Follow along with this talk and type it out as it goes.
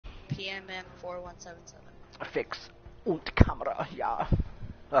PMM 4177. Fix und Kamera, ja.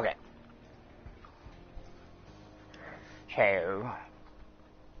 Okay. So,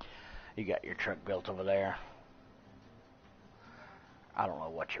 you got your truck built over there. I don't know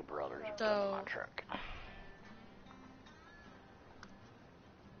what your brothers have done to my truck.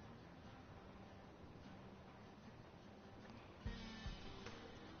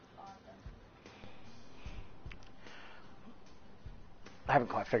 I haven't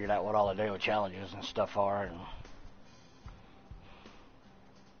quite figured out what all the daily challenges and stuff are. And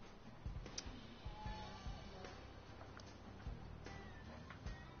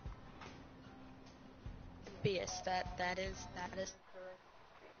BS, that is.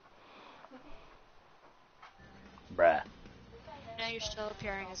 Bruh. Now you're still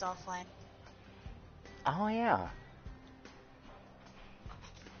appearing as offline. Oh, yeah.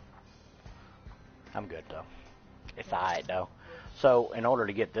 I'm good, though. It's alright, though. So, in order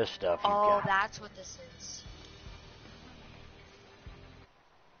to get this stuff, you've got... that's what this is.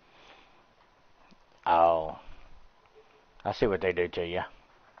 Oh. I see what they do to you.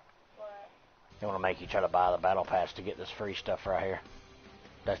 They want to make you try to buy the battle pass to get this free stuff right here.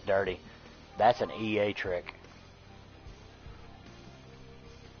 That's dirty. That's an EA trick.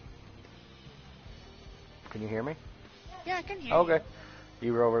 Can you hear me? Yeah, I can hear you. Okay.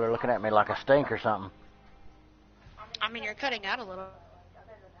 You were over there looking at me like a stink or something. I mean, you're cutting out a little.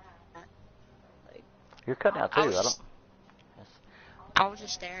 Like, you're cutting out too. I was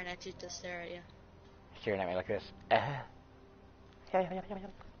just staring at you to stare at you. Staring at me like this.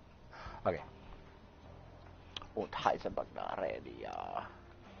 Okay. Und Heisenberg ready.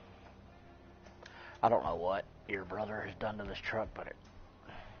 I don't know what your brother has done to this truck, but it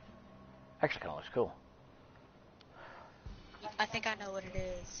actually kind of looks cool. I think I know what it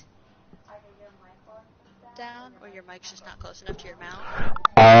is. Down, or your mic's just not close enough to your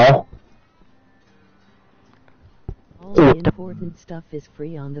mouth. All the important stuff is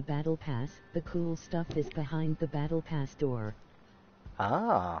free on the battle pass. The cool stuff is behind the battle pass door.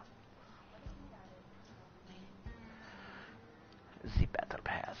 Ah. The battle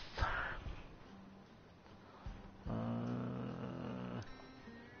pass.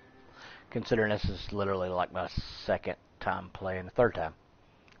 Considering this is literally like my second time playing, the third time.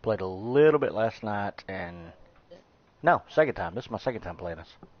 Played a little bit last night and... No, second time. This is my second time playing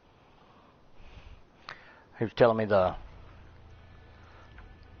this. He was telling me the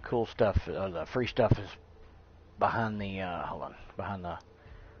cool stuff, the free stuff is behind the, hold on, behind the...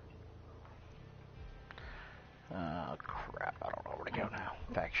 crap, I don't know where to go now.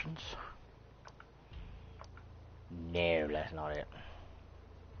 Factions. No, that's not it.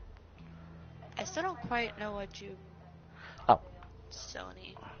 I still don't quite know what you... Oh.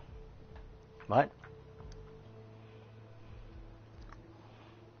 Sony. What?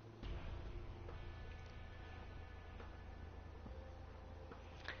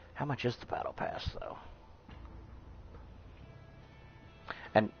 How much is the battle pass, though?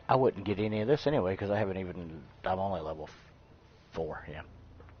 And I wouldn't get any of this anyway, because I haven't even... I'm only level 4, yeah.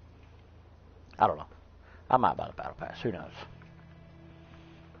 I don't know. I might buy the battle pass, who knows?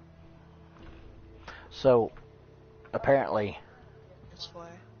 So, apparently... It's for...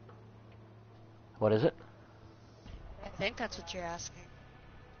 What is it? I think that's what you're asking.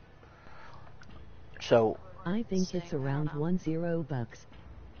 So... I think it's around $10.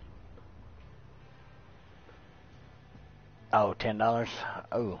 Oh, $10?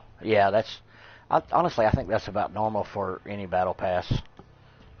 Oh, yeah, that's... honestly, I think that's about normal for any battle pass.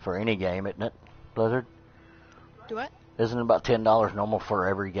 For any game, isn't it, Blizzard? Do what? Isn't it about $10 normal for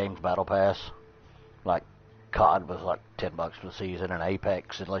every game's battle pass? Like, COD was like $10 for the season, and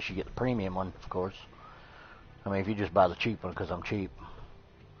Apex, unless you get the premium one, of course. I mean, if you just buy the cheap one, because I'm cheap.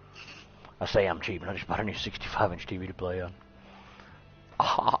 I say I'm cheap, and I just bought a new 65-inch TV to play on.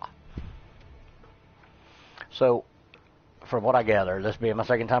 Aha! So... From what I gather, this being my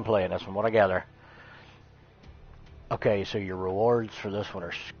second time playing this, from what I gather, okay, so your rewards for this one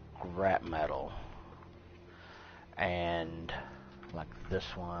are scrap metal, and like this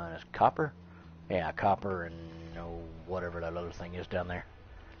one is copper, yeah, copper and whatever that other thing is down there.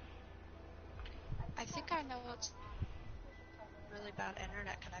 I think I know what's really bad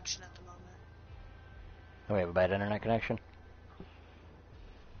internet connection at the moment. We have a bad internet connection?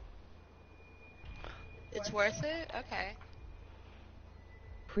 It's worth it? Okay.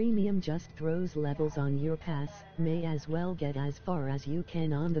 Premium just throws levels on your pass, may as well get as far as you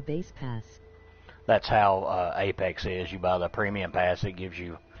can on the base pass. That's how Apex is. You buy the premium pass, it gives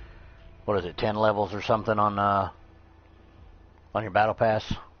you, what is it, 10 levels or something on your battle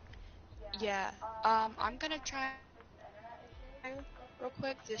pass? Yeah. I'm gonna try Real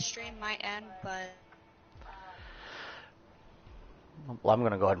quick, the stream might end, but... Well, I'm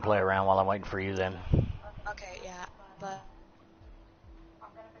going to go ahead and play around while I'm waiting for you then. Okay, yeah, but...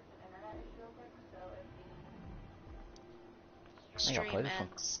 Stream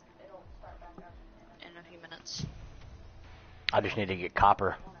ends in a few minutes. I just need to get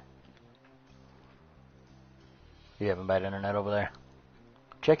copper. You having bad internet over there?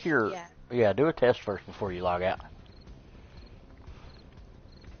 Check your... Yeah, do a test first before you log out.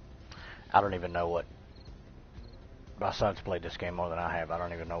 I don't even know what... My son's played this game more than I have. I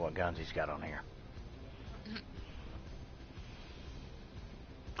don't even know what guns he's got on here.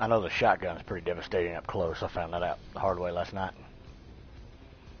 I know the shotgun's pretty devastating up close. I found that out the hard way last night.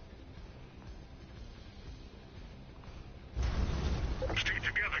 Stay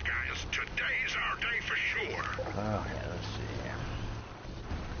together, guys. Today's our day for sure. Oh, yeah, let's see.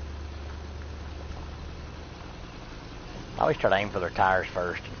 I always try to aim for their tires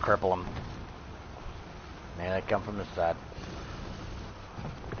first and cripple them. Yeah, they come from the side.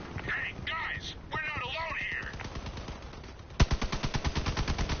 Hey, guys! We're not alone here!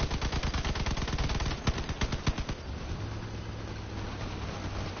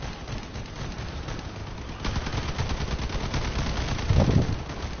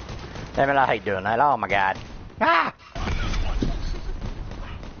 Damn it, I hate doing that. Oh, my God. Ah!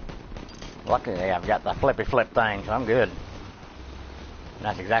 Luckily, I've got the flippy flip thing, so I'm good. And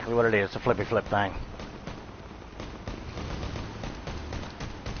that's exactly what it is, the flippy flip thing.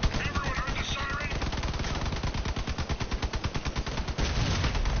 Everyone heard the siren?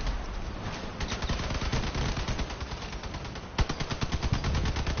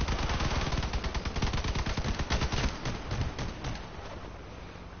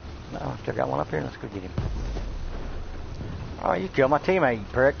 No, still got one up here. Let's go get him. Oh, you killed my teammate, you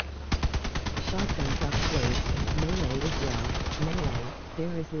prick. Shotgun truck blade. Melee as well. Melee.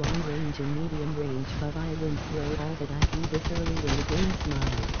 There is long range and medium range, but I wouldn't throw all that I do this early in the game.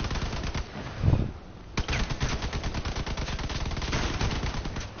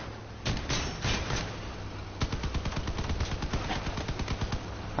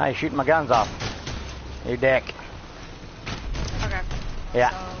 Smile. Hey, shooting my guns off. You dick. Okay.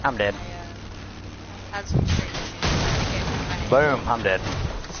 Yeah, So, I'm dead. Had some stream. Boom, I'm dead.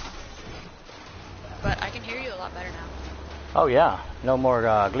 But I can hear you a lot better now. Oh, yeah. No more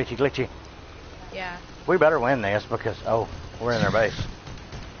glitchy. Yeah. We better win this because, oh, we're in their base.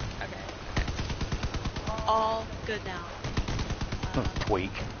 Okay. All good now.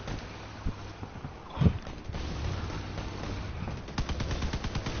 Tweak.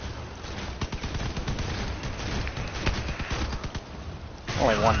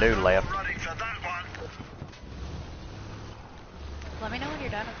 Only one dude left. Running for that one. Let me know when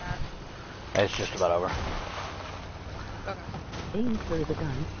you're done with that. It's just about over. Okay. Aim for the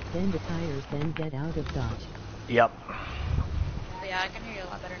gun, then the tires, then get out of dodge. Yep. But yeah, I can hear you a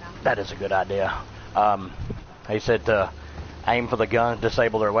lot better now. That is a good idea. He said to aim for the gun,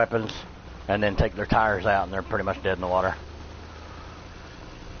 disable their weapons, and then take their tires out, and they're pretty much dead in the water.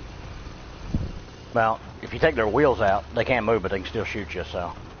 Well, if you take their wheels out, they can't move, but they can still shoot you,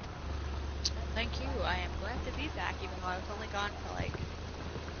 so. Thank you. I am glad to be back, even though I was only gone for like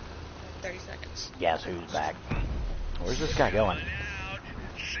 30 seconds. Guess who's back? Where's this guy going?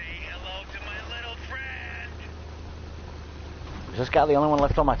 Say hello to my little friend. Is this guy the only one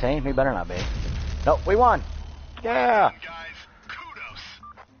left on my team? He better not be. Nope, we won. Yeah. Guys, kudos.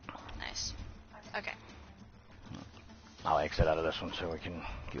 Nice. Okay. I'll exit out of this one so we can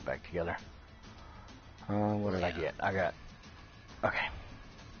get back together. What did I get? I got... Okay.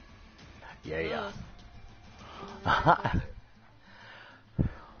 Yeah. Yeah,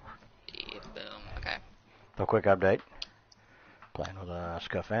 boom. Okay. So quick update. Playing with a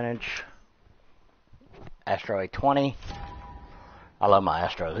Scuff Vantage. Astro A20. I love my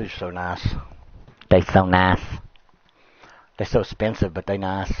Astros. These are so nice. They so nice. They're so expensive, but they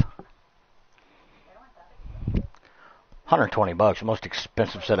nice. $120, the most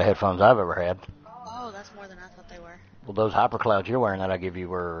expensive set of headphones I've ever had. Oh, that's more than I thought they were. Well, those Hyperclouds you're wearing that I give you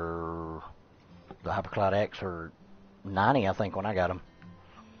were the Hypercloud X or 90, I think, when I got them.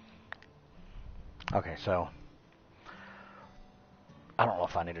 Okay, so I don't know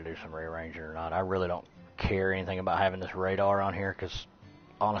if I need to do some rearranging or not. I really don't care anything about having this radar on here because,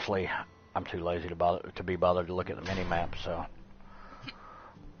 honestly, I'm too lazy to be bothered to look at the mini map. So,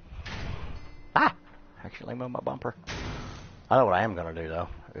 actually moved my bumper. I know what I am gonna do though.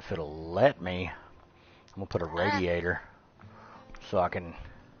 If it'll let me, I'm gonna put a radiator so I can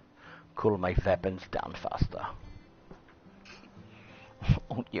cool my weapons down faster.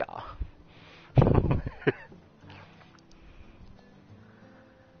 Oh yeah.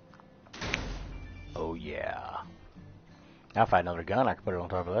 yeah. Now if I had another gun, I could put it on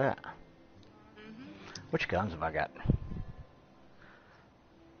top of that. Mm-hmm. Which guns have I got?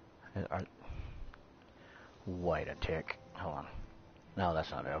 Wait a tick. Hold on. No, that's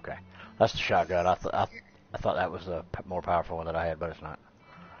not it. Okay. That's the shotgun. I thought that was the more powerful one that I had, but it's not.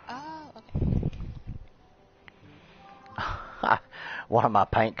 Oh, okay. One of my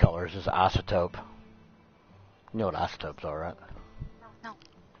paint colors is isotope. You know what isotopes are, right? No.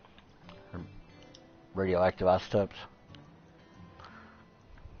 Radioactive isotopes.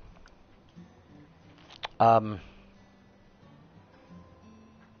 How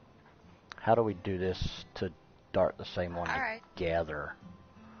do we do this to dart the same one Alright. together?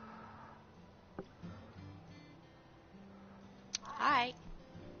 Hi.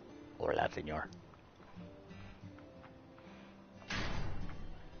 Hola, señor.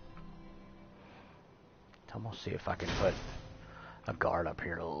 I'm gonna see if I can put a guard up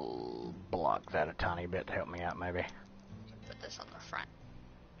here to block that a tiny bit to help me out, maybe. Put this on the front.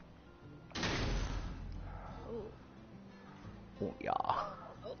 Ooh. Oh, yeah.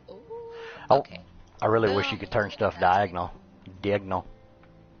 Oh. Oh, Okay. I really wish you could turn stuff diagonal,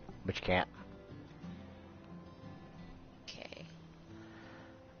 but you can't. Okay.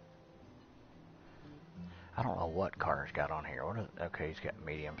 I don't know what Carter's got on here. Okay, he's got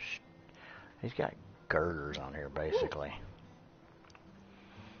medium. He's got girders on here, basically.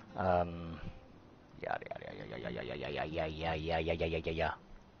 Yada yada.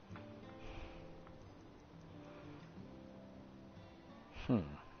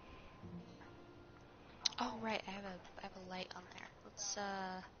 Oh right, I have a light on there. Let's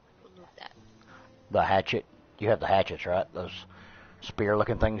remove that. The hatchet. You have the hatchets, right? Those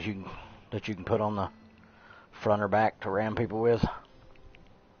spear-looking things that you can put on the front or back to ram people with.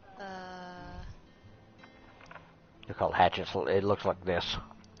 They're called hatchets. It looks like this.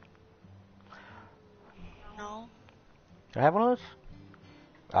 No. Do I have one of those?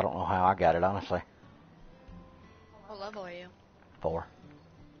 I don't know how I got it, honestly. What level are you? 4.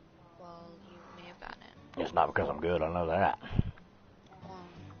 Well, you may have gotten it. It's not because I'm good, I know that.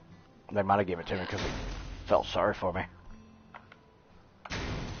 They might have given it to me because they felt sorry for me.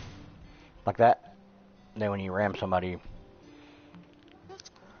 Like that. Then when you ram somebody... That's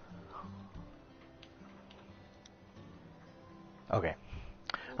cool. Okay.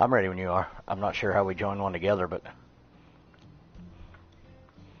 I'm ready when you are. I'm not sure how we join one together, but...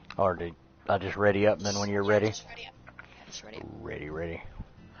 Or did I just ready up, and then when you're ready? Just ready up. Yeah, just ready up. Ready.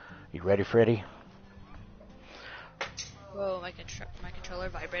 You ready, Freddy? Whoa, my controller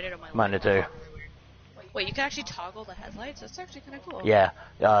vibrated on my Mine did too. Wait, you can actually toggle the headlights? That's actually kind of cool. Yeah,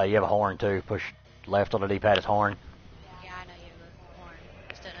 you have a horn too. Push left on the D-pad is horn. Yeah, I know you have a horn.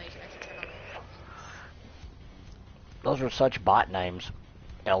 Just don't know you can actually turn on the headlights. Those are such bot names.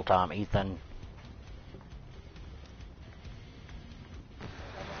 L-Tom, Ethan.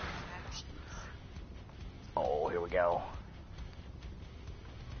 Oh, here we go.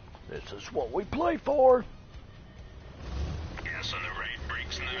 This is what we play for. Gas on the right,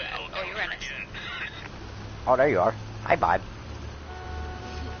 brakes in the middle. Oh, you're right next again. Oh, there you are. Hi, bud.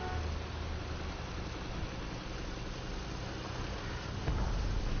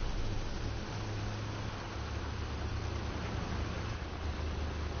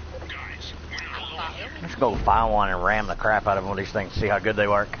 Guys, we're not alone here. Let's go find one and ram the crap out of one of these things. See how good they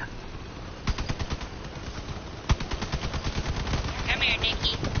work. Come here,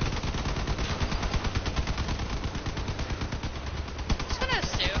 Nikki. I'm just gonna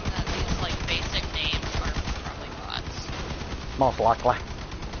assume that these, like, basic names are probably bots. Most likely.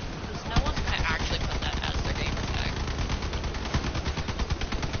 Because no one's gonna actually put that as their gamer tag.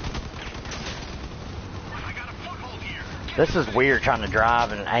 I got a foothold here. This is weird trying to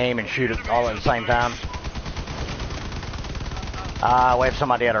drive and aim and shoot it all at the same time. We have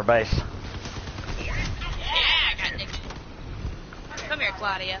somebody at our base. Yeah, I got Nikki. Come here,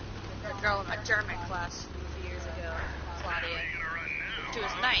 Claudia. The girl in my German class a few years ago. Claudia. She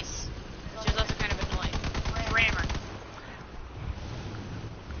was nice. She was also kind of annoying. Rammer.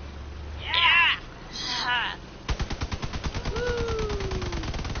 Yeah! Ha! Woo!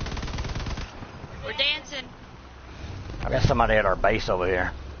 We're dancing. I got somebody at our base over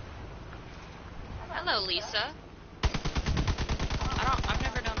here. Hello, Lisa. I've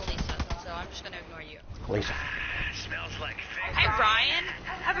never known a Lisa, so I'm just gonna ignore you. Lisa. Smells like fish. Hi, Ryan. I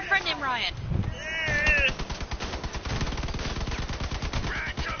have a friend named Ryan.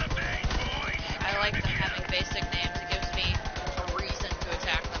 Right to the bank, boys. I like them having basic names. It gives me a reason to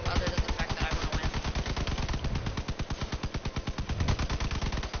attack them other than the fact that I want to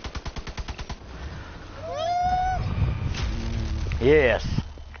win. Yes.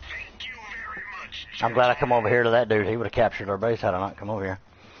 Thank you very much, I'm glad I come over here to that dude. He would have captured our base had I not come over here.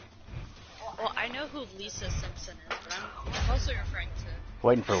 Well, I know who Lisa Simpson is, but I'm mostly referring to...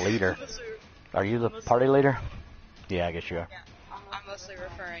 Waiting for leader. Are you the party leader? Yeah, I guess you are. Yeah, I'm mostly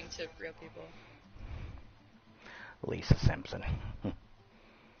referring to real people. Lisa Simpson.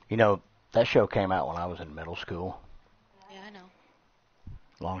 You know, that show came out when I was in middle school. Yeah, I know.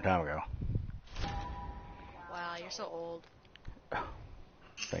 Long time ago. Wow, you're so old.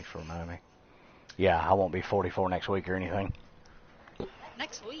 Thanks for reminding me. Yeah, I won't be 44 next week or anything.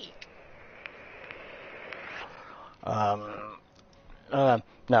 Next week?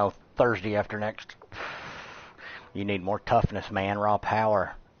 No, Thursday after next. You need more toughness, man. Raw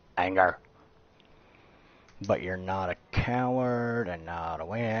power. Anger. But you're not a coward and not a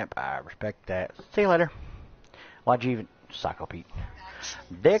wimp. I respect that. See you later. Why'd you even... Psycho Pete.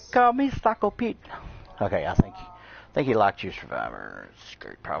 They call me Psycho Pete. Okay, I think he liked you, Survivor. It's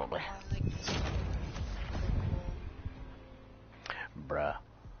great, probably. Bruh.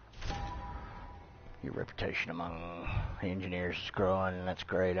 Your reputation among the engineers is growing, and that's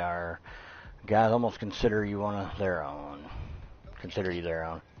great. Our guys almost consider you one of their own. Consider you their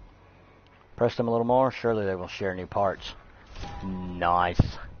own. Press them a little more, surely they will share new parts.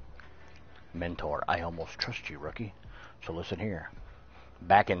 Nice. Mentor, I almost trust you, rookie. So listen here.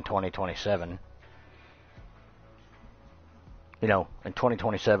 Back in 2027, you know, in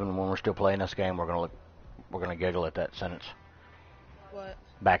 2027 when we're still playing this game, we're gonna giggle at that sentence. What?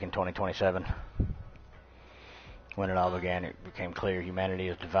 Back in 2027. When it all began, it became clear humanity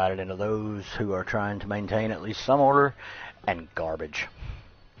is divided into those who are trying to maintain at least some order and garbage.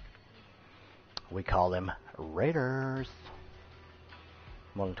 We call them raiders.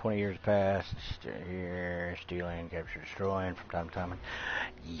 More than 20 years passed. Here, stealing, capture, destroying from time to time.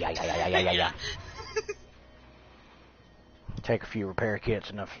 Yeah. Take a few repair kits,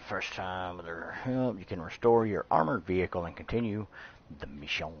 enough for the first time. With their help, you can restore your armored vehicle and continue the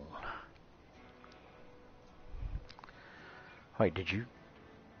mission. Wait, did you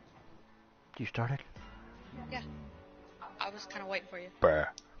start it? Yeah. I was kind of waiting for you. Bruh.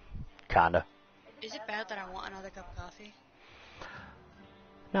 Kinda. Is it bad that I want another cup of coffee?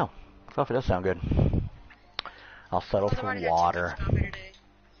 No. Coffee does sound good. I'll settle I've for already got water. 2 cups of coffee today.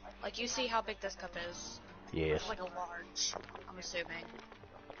 Like, you see how big this cup is? Yes. It's like a large, I'm assuming.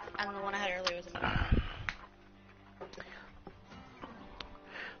 And the one I had earlier was a medium.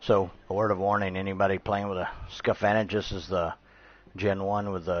 So, a word of warning, anybody playing with a Scuffadage, this is the Gen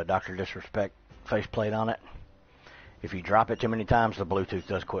 1 with the Dr. Disrespect faceplate on it. If you drop it too many times, the Bluetooth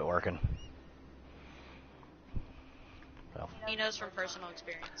does quit working. So. He knows from personal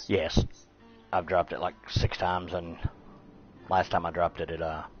experience. Yes. I've dropped it like 6 times, and last time I dropped it, it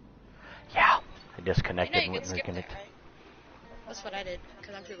disconnected and wouldn't reconnect. Right? That's what I did,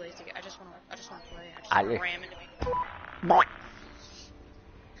 because I'm too lazy. I just want to play. I just want to ram into me.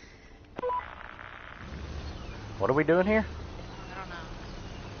 What are we doing here? I don't know.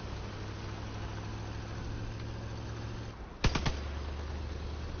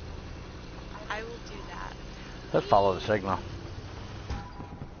 I will do that. Let's follow the signal.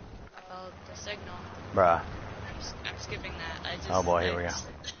 I followed the signal. Bruh. I'm skipping that. Oh boy, here we go.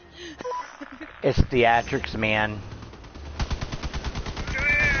 It's theatrics, man.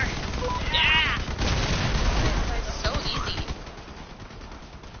 Yeah! It's so easy.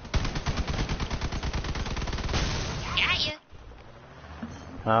 Got ya.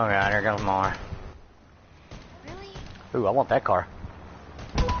 Oh god, here comes more. Really? Ooh, I want that car.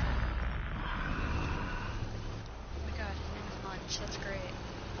 Oh my god, his name is Munch. That's great.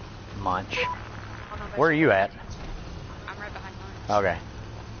 Munch. Oh, no, Where are you at? I'm right behind Munch. Okay.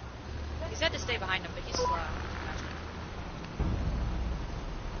 He said to stay behind him, but he's slow.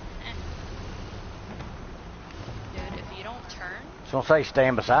 Dude, if you don't turn... So I'll say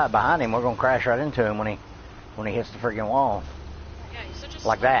staying behind him, we're gonna crash right into him when he hits the freaking wall. Yeah, he's such a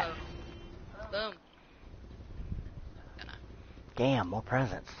Like slow. that. Boom. Damn, more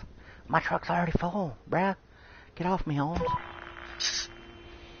presents. My truck's already full, bruh. Get off me, Holmes. Okay,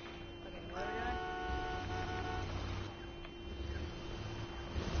 what are we doing?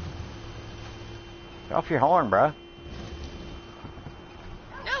 Get off your horn, bruh.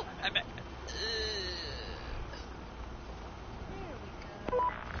 No! I'm back. There we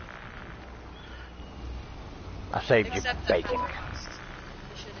go. I saved you Accept bacon. that request.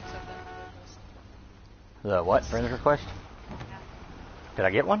 You should accept that request. The what? Friends request? Yeah. Did I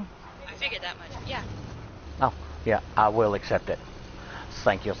get one? I figured that much. Yeah. Oh, yeah, I will accept it.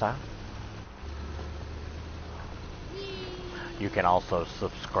 Thank you, sir. You can also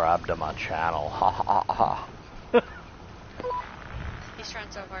subscribe to my channel. Ha ha ha. He's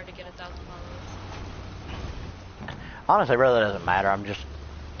trying so hard to get 1,000 followers. Honestly, really doesn't matter. I'm just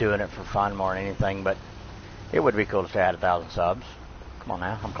doing it for fun more than anything, but it would be cool to stay at 1,000 subs. Come on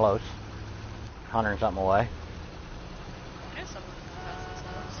now, I'm close. 100 and something away. There's some 1,000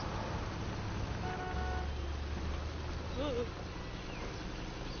 subs. Ooh.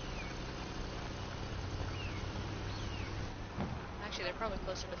 Actually, they're probably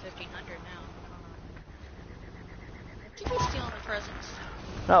closer to 1,500 now. Did you be stealing the presents?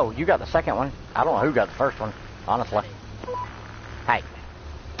 No, you got the second one. I don't know who got the first one, honestly. Hey.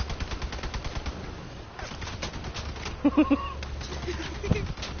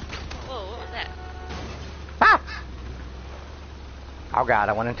 Whoa, what was that? Ah! Oh god,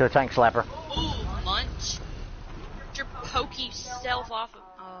 I went into a tank slapper. Ooh, munch. Get your pokey self off of...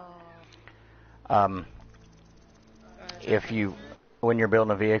 Oh. If you, when you're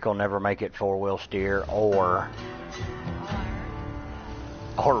building a vehicle, never make it four-wheel steer or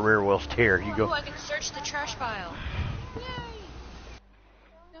rear-wheel steer. You Oh, go. I can search the trash pile. Yay!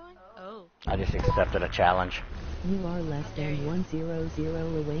 Going? Oh. I just accepted a challenge. You are less than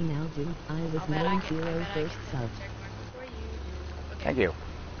 100 away now, dude. I was 90 first sub. Okay. Thank you.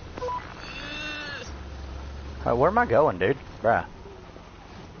 Where am I going, dude? Bruh.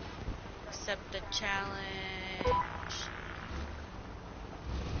 Accept the challenge.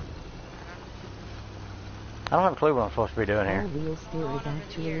 I don't have a clue what I'm supposed to be doing here. All-wheel steer is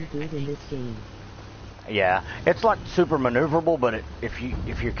actually good in this game. Yeah, it's like super maneuverable, but if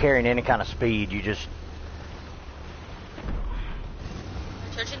you're carrying any kind of speed, you just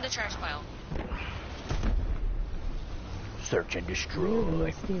Searching the trash pile. search and destroy.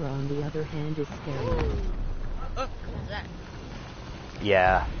 Rear-wheel steer, on the other hand, is scary. Oh, what was that?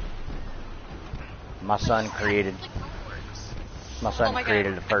 Yeah. My son created. Like homeworks. My Oh son my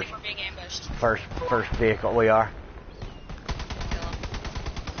created God. the first I think we're being ambushed. first vehicle. We are. Kill him.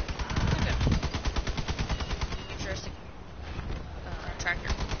 Okay. Futuristic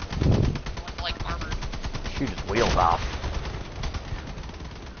tractor. One, like armored. Shoot his wheels off.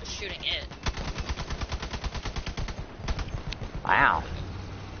 Just shooting it. Wow.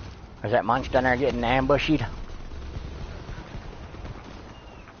 Is that munch down there getting ambushed? I'll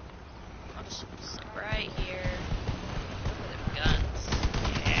just sit right here. Look at them guns.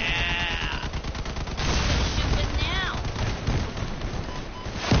 Yeah. Shoot it now.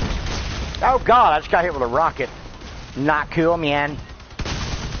 Oh god, I just got hit with a rocket. Not cool, man.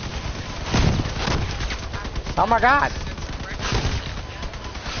 Oh my god.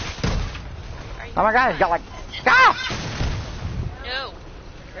 Oh my god, he's got like... Ah! No.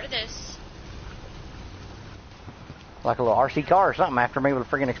 Get rid of this. Like a little RC car or something after me with a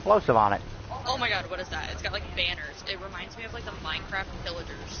freaking explosive on it. Oh my god, what is that? It's got like banners. It reminds me of like the Minecraft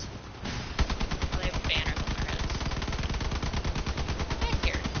villagers. Oh, they have banners on their heads. Back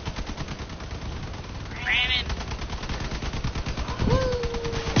here. Ram him. Woo!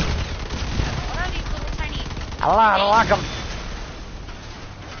 What are these little tiny... I don't like them.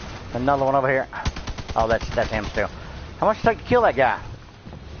 Another one over here. Oh, that's him still. How much does it take to kill that guy?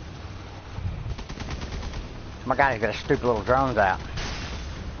 My guy's got his stupid little drones out.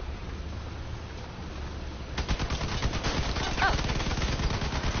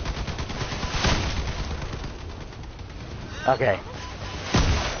 Okay.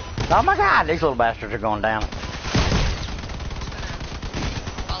 Oh my god, these little bastards are going down.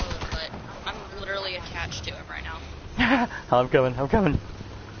 Follow him, but I'm literally attached to him right now. I'm coming.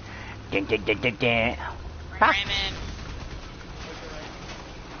 Ding, ding, ding, ding, ding. Ram him.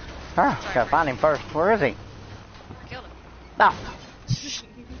 Gotta find him first. Where is he? I killed him. No.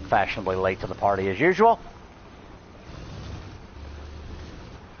 Fashionably late to the party as usual.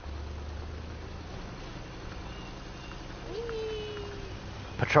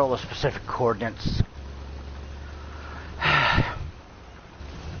 Patrol the specific coordinates. I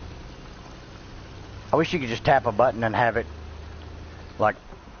wish you could just tap a button and have it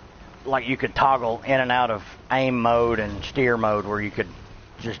like you could toggle in and out of aim mode and steer mode, where you could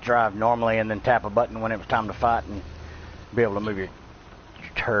just drive normally and then tap a button when it was time to fight and be able to move your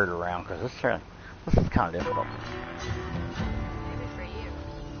turd around, because this is kind of difficult. Maybe for you.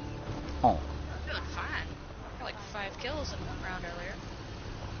 Oh. I'm doing fine. I got like 5 kills in one round earlier.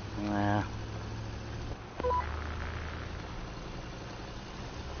 Nah.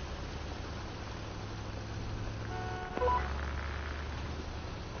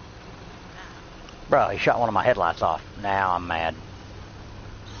 Bro, he shot one of my headlights off. Now I'm mad.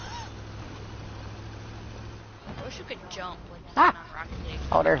 I wish you could jump like this Ah. on Rocket League.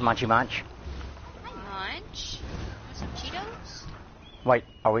 Oh, there's Munchy Munch. Hi, Munch. Want some Cheetos? Wait,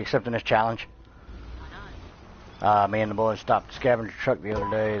 are we accepting this challenge? Why not? Me and the boys stopped the scavenger truck the other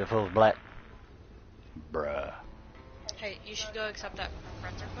day. The fool's black. Bruh. Hey, you should go accept that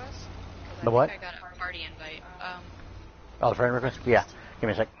friend's request. 'Cause The what? I think I got a party invite. Oh, the friend request? Yeah. Give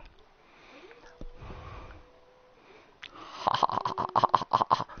me a sec.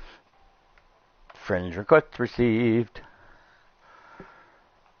 Friends request received.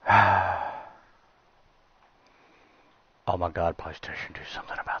 Oh my God, PlayStation, do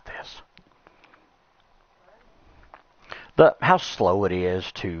something about this. How slow it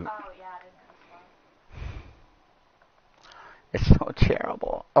is to... Oh, yeah, I didn't know. It's so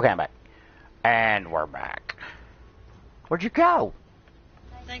terrible. Okay, I'm back. And we're back. Where'd you go?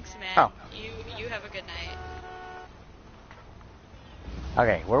 Thanks, man. Oh. You have a good night.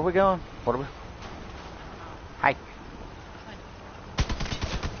 Okay, where are we going? What are we... Hi.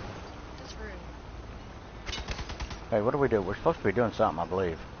 That's rude. Hey, what do we do? We're supposed to be doing something, I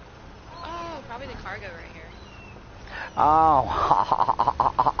believe. Oh, probably the cargo right here. Oh.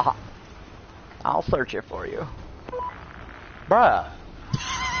 I'll search it for you. Bruh.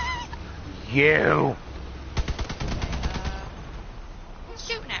 You. Who's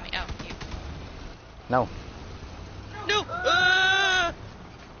shooting at me? Oh, you. No. No!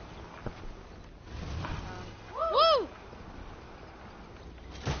 Woo!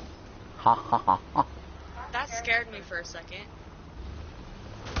 Ha ha ha ha. That scared me for a second.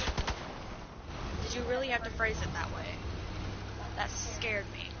 Did you really have to phrase it that way? That scared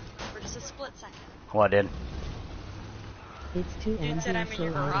me for just a split second. What did? It's 2 Dude said I'm in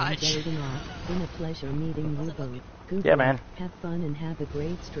your so I'm garage. getting off. Been a pleasure meeting you both. Goodbye. Yeah, man. Have fun and have a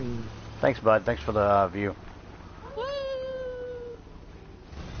great stream. Thanks, bud. Thanks for the view. Woo!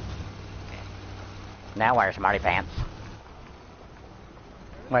 Now wear smarty pants.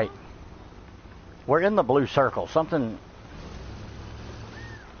 Wait. We're in the blue circle. Something...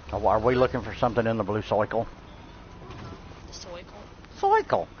 Oh, are we looking for something in the blue circle? The soical.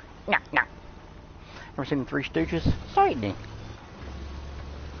 Circle. Nah, nah. Ever seen the Three Stooges? Certainly.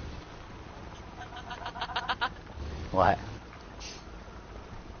 What?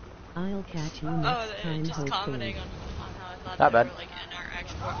 I'll catch you Oh, next time, just hopefully. commenting on how I thought Not they bad. were like in our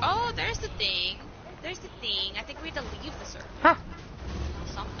actual... Oh, there's the thing. There's the thing. I think we had to leave the circle. Huh.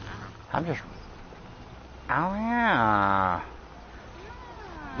 Something. I don't know. I'm just... Oh, yeah.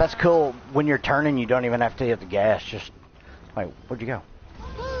 That's cool. When you're turning, you don't even have to hit the gas. Just... Wait, where'd you go?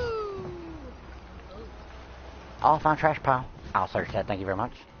 Woo! Oh, I found trash pile. I'll search that. Thank you very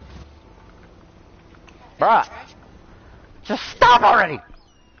much. Bruh. Trash. Just stop already!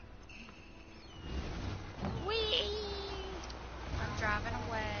 Whee! I'm driving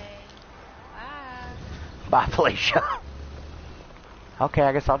away. Bye. Bye, Felicia. Okay,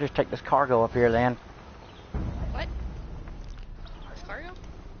 I guess I'll just take this cargo up here then. What? There's cargo?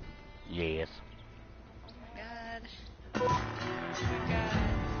 Yes. Oh my god. Oh my god.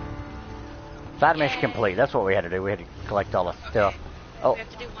 Side mission complete. That's what we had to do. We had to collect all the stuff. Oh, We have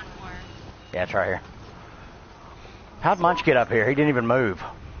to do one more. yeah, it's right here. How'd Munch get up here? He didn't even move.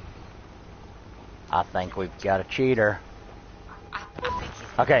 I think we've got a cheater. I think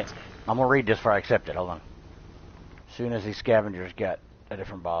he's... Okay, I'm gonna read this before I accept it. Hold on. As soon as these scavengers got a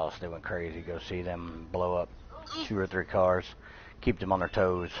different boss, they went crazy. Go see them blow up 2 or 3 cars. Keep them on their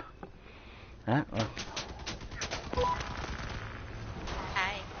toes. Huh? Well,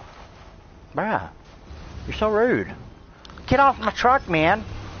 Hi. bruh, you're so rude. Get off my truck, man.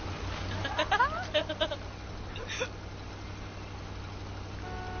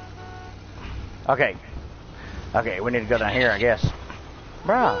 Okay. Okay, we need to go down here, I guess.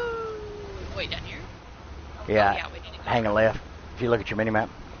 Bruh. Wait, down here? Yeah, Oh, yeah, we need to go. hang a left. If you look at your mini-map.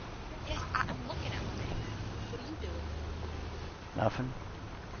 Yes, I'm looking at my name. What are you doing? Nothing.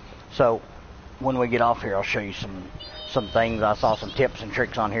 So, when we get off here, I'll show you some things. I saw some tips and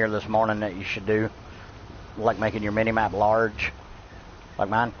tricks on here this morning that you should do. Like making your mini-map large. Like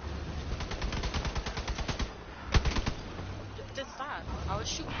mine. Just stop. I was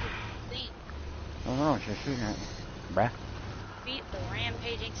shooting the thing. Oh, no, it's just shooting at me. Bruh. Beat the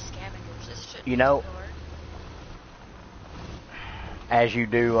rampaging scavengers. This shit. You know, as you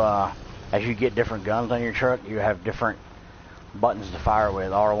do, as you get different guns on your truck, you have different buttons to fire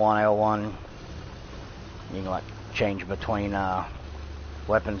with. R1, L1. You can like change between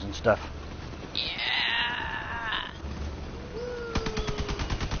weapons and stuff. Yeah.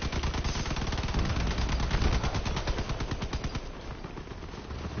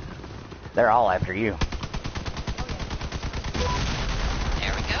 They're all after you.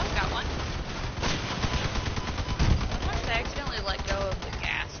 There we go. Got one. Sometimes I accidentally let go of the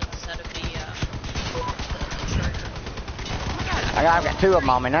gas instead of the trigger. Oh my god. I've got 2 of them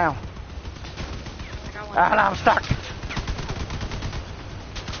on me now. I got one. And I'm stuck. Shoot,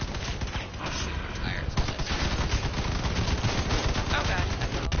 tires.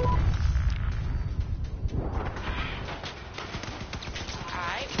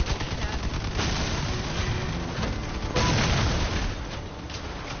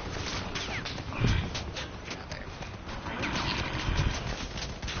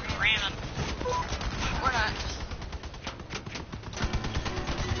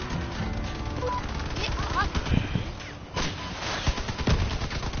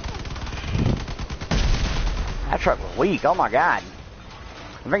 truck was weak. Oh my god.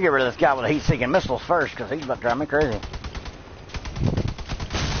 I'm gonna get rid of this guy with the heat-seeking missiles first, because he's about to drive me crazy.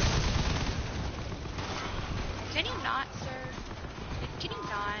 Can you not, sir? Can you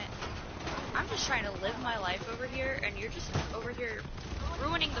not? I'm just trying to live my life over here, and you're just over here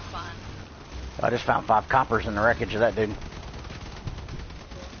ruining the fun. I just found 5 coppers in the wreckage of that dude.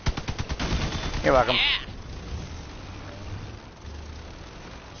 You're welcome. Yeah.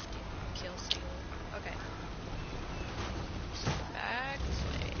 Kill steal. Okay. Back this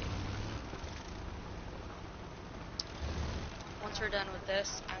way. Once we're done with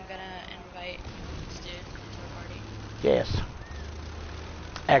this, I'm gonna invite Stu into the party. Yes.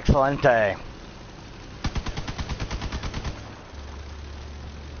 Excelente.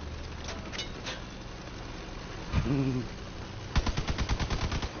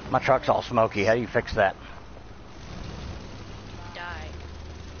 My truck's all smoky. How do you fix that? Die.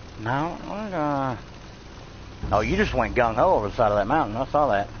 No, oh, you just went gung-ho over the side of that mountain. I saw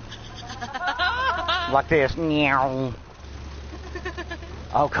that. Like this. Meow.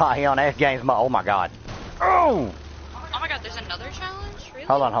 Oh, God, he on F games. Oh, my God. Oh! Oh my god, there's another challenge? Really?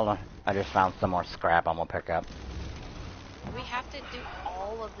 Hold on. I just found some more scrap I'm going to pick up. We have to do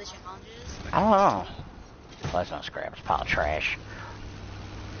all of the challenges? I don't know. Well, that's not scrap. It's a pile of trash.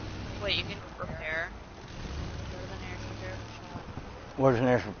 Wait, you can repair? Go to the nearest repair shop. Where's the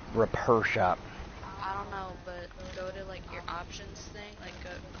nearest repair shop? I don't know, but go to like your options thing, like go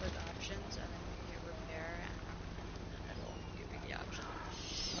click options and then you hit repair and it'll give you the option.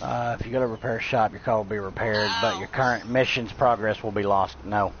 If you go to repair shop, your car will be repaired, but your current mission's progress will be lost.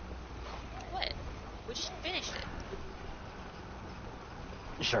 No. What? We just finished it.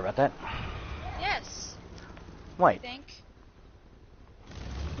 You sure about that? Yes. I Wait. think.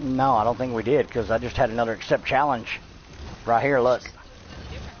 No, I don't think we did, because I just had another accept challenge. Right here, look.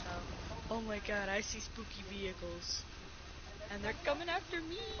 Different though. Oh my god, I see spooky vehicles. And they're coming after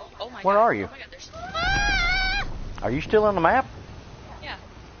me. Oh my god. Where are you? Oh my god, there's... Are you still on the map? Yeah.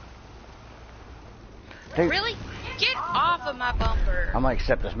 Dude, Really? Get off of my bumper. I'm going to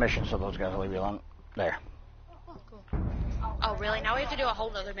accept this mission so those guys will leave you alone. There. Oh, cool. Oh, really? Now we have to do a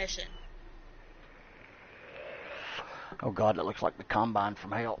whole other mission. Oh god, that looks like the Combine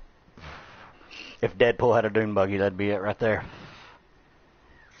from hell. If Deadpool had a dune buggy, that'd be it right there.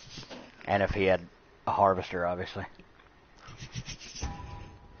 And if he had a harvester, obviously.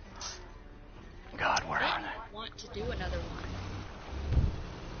 God, where are I didn't want to do another one.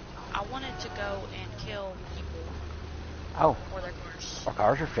 I wanted to go and kill people. Oh, Or their cars. our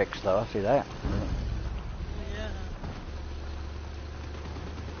cars are fixed though, I see that. Yeah.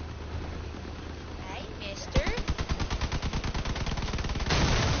 Hey, mister.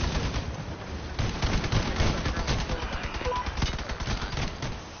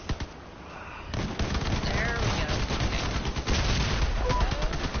 There we go. Okay.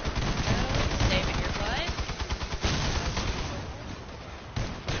 Saving your life.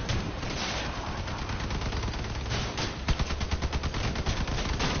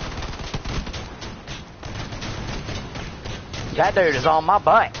 That dude is on my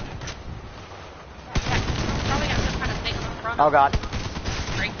butt. Probably got some kind of thing on the front. Oh god.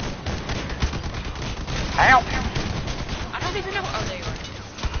 Break. Help! I don't even know. Oh, there you are.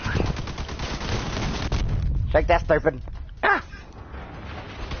 Take that, stupid. Ah!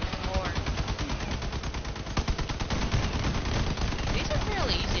 More. These are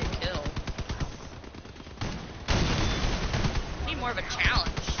fairly easy to kill. Need more of a challenge.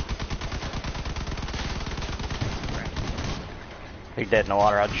 He's dead in the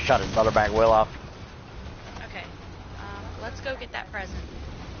water. I just shot his other back wheel off. Okay. Let's go get that present.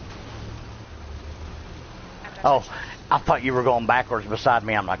 Oh, I thought you were going backwards beside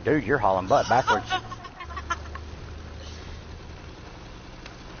me. I'm like, dude, you're hauling butt backwards.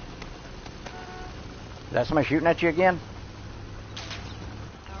 Is that somebody shooting at you again?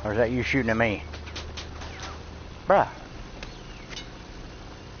 Or is that you shooting at me? Bruh.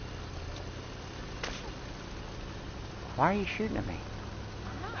 Why are you shooting at me?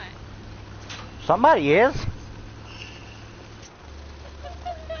 I'm not. Somebody is.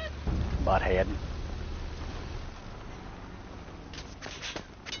 Butthead.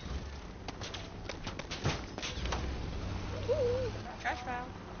 Trash pile.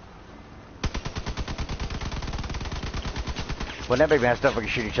 Wouldn't that be bad stuff? We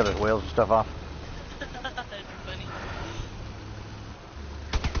could shoot each other's wheels and stuff off. That'd be funny.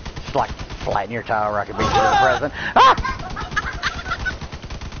 Just like flatten your tire where I could beat you to the present. Ah!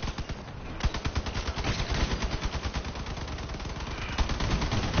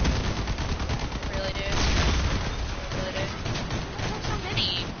 Really, dude? Really, dude? There's so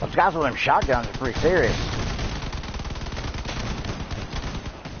many. Those guys with them shotguns are pretty serious.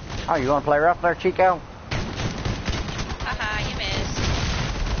 Oh, you want to play rough there, Chico? Haha, you missed.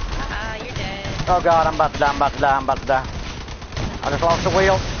 Haha, you're dead. Oh God, I'm about to die, I'm about to die, I'm about to die. I just lost the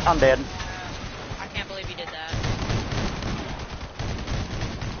wheel. I'm dead. I can't believe you did that.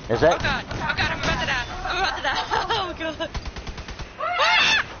 Is that? Oh God, I'm about to die. I'm about to die. Oh God.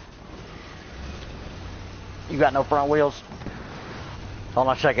 You got no front wheels? Hold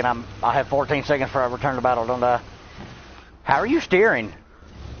on a second, I have 14 seconds before I return to battle, don't die. How are you steering?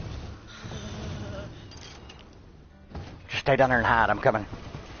 Just stay down there and hide, I'm coming.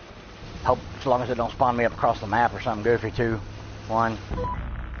 Hope as long as it don't spawn me up across the map or something goofy. 2, 1.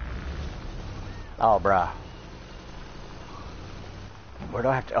 Oh, bruh. Where do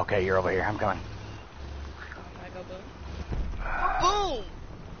I have to? Okay, you're over here. I'm coming. I go boom. Boom!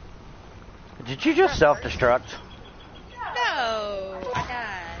 Did you just self-destruct? No, I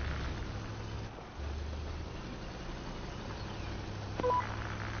died.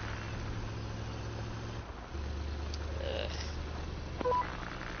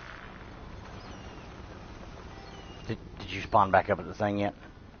 Did you spawn back up at the thing yet?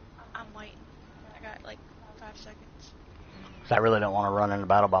 I'm waiting. I got like 5 seconds. 'Cause I really don't want to run into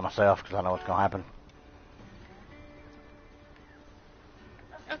battle by myself because I know what's going to happen.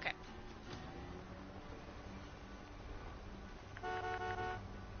 Okay.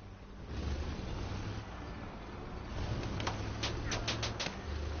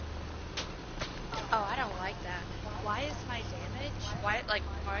 Oh, I don't like that. Why is my damage? Why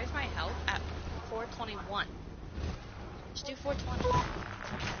is my health at 421? Just do 420.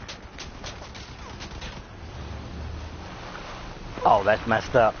 Oh, that's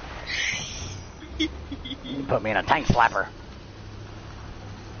messed up. You put me in a tank slapper.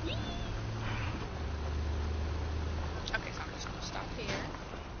 Okay, so I'm just gonna stop here.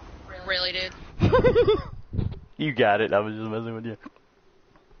 Really, dude? You got it. I was just messing with you.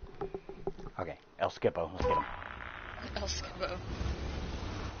 Okay, El Skippo. Let's get him. El Skippo.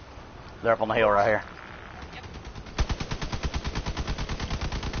 They're up on the hill right here. Yep.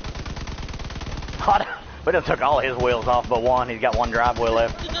 We done took all his wheels off but one. He's got one drive wheel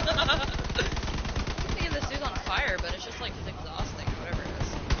left. I'm thinking this dude's on fire, but it's just like his exhaust thing, whatever it is.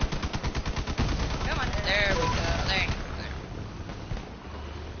 Come on. There we go. There you go. There.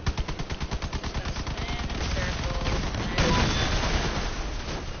 Just gonna spin in circles. There we go.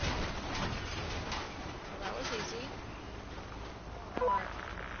 Well, that was easy. Come on.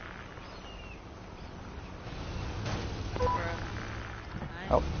 Bruh.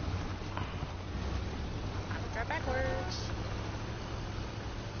 Oh. Drop backwards.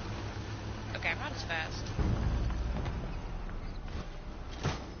 Okay, I'm not as fast.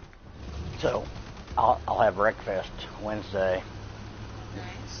 So, I'll have Wreckfest Wednesday.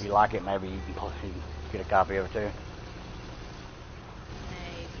 Nice. If you like it, maybe you can get a copy of it too. Maybe.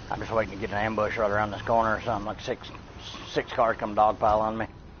 I'm just waiting to get an ambush right around this corner or something. Like six cars come dogpile on me.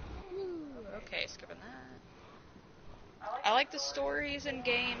 Ooh, okay, skipping that. I like the stories and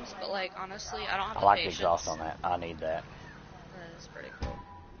games, but like honestly, I don't have I the like the patience. exhaust on that. I need that. That is pretty cool.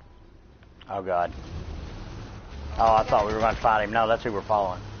 Oh God. Oh, I thought we were going to fight him. No, that's who we're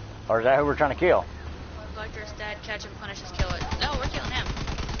following. Or is that who we're trying to kill? Collector's dead. Catch him, punish his, kill it. No, we're killing him.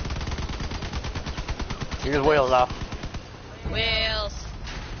 Get his wheels off. Wheels.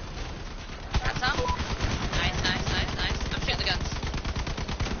 Got some? Nice. I'm shooting the guns.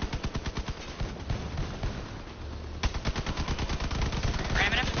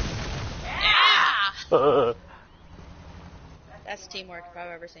 Ramming him. Yeah! That's teamwork if I've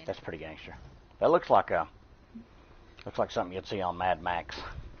ever seen it. That's pretty gangster. That looks like something you'd see on Mad Max.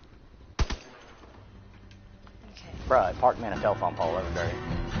 Okay. Bruh, parked me in a telephone pole. That was dirty.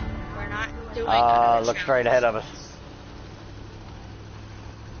 We're not doing another Look straight challenge. ahead of us.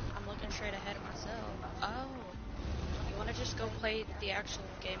 I'm looking straight ahead of myself. Oh. You want to just go play the actual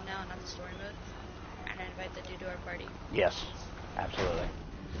game now, not the story mode? And I invite the dude to our party. Yes, absolutely.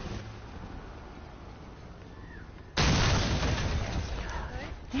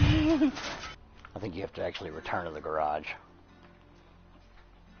 I think you have to actually return to the garage.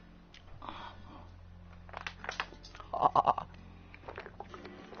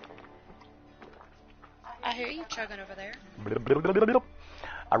 I hear you chugging over there.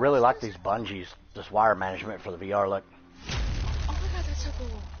 I really like these bungees, this wire management for the VR look. Oh my god, that's so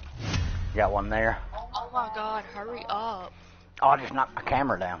cool. Got one there. Oh my god, hurry up. Oh, I just knocked my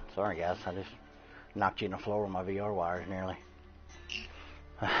camera down. Sorry, guys. I just knocked you in the floor with my VR wires nearly.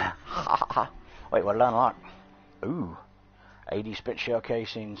 Wait, what did I unlock? Ooh. 80 spit shell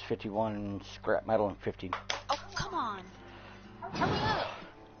casings, 51 scrap metal, and 50. Oh, come on. Hurry up.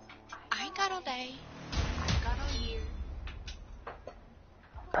 I ain't got all day. I ain't got all year.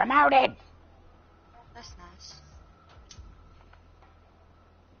 Promoted! That's nice.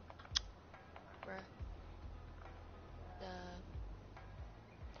 Bruh.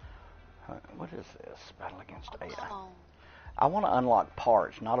 What is this? Battle against AI. Oh. I want to unlock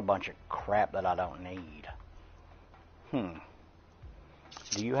parts, not a bunch of crap that I don't need.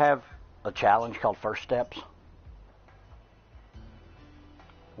 Do you have a challenge called First Steps?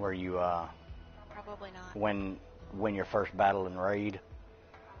 Where you, Probably not. win your first battle in Raid?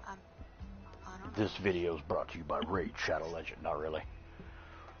 I don't know. This video is brought to you by Raid Shadow Legend. Not really.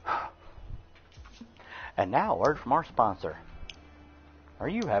 And now, a word from our sponsor. Are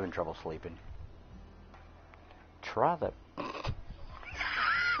you having trouble sleeping? Try the...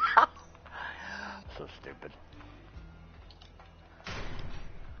 So stupid.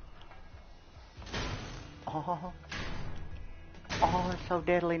 Oh, it's so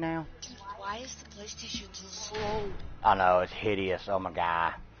deadly now. Dude, why is the PlayStation so slow? I know, it's hideous. Oh my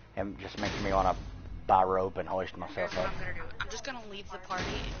god. It just makes me want to buy rope and hoist Here's myself what up. I'm gonna do. I'm just gonna leave the party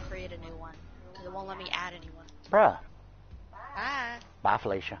and create a new one. Because it won't let me add anyone. Bruh. Bye. Bye,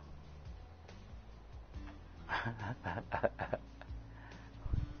 Felicia.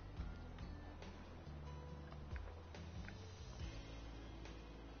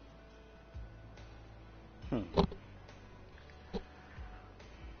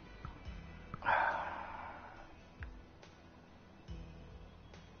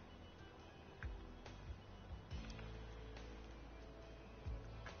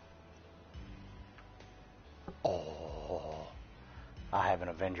 Oh, I have an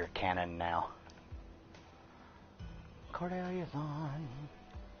Avenger cannon now. Cordelia's on.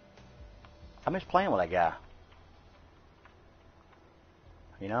 I miss playing with that guy.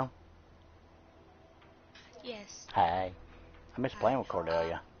 You know? Yes. Hey. I miss playing with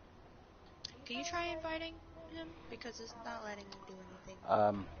Cordelia. Can you try inviting him? Because it's not letting me do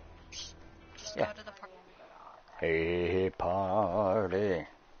anything. Just yeah. go to the party. Hey, party.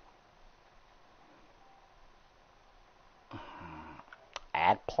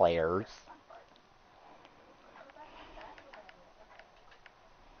 Add players.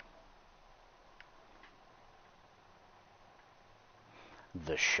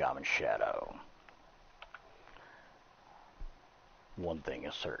 The Shaman Shadow. One thing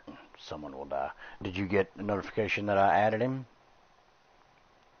is certain. Someone will die. Did you get a notification that I added him?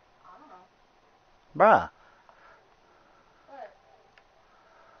 I don't know. Bruh. What?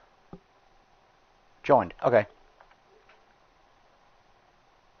 Joined. Okay.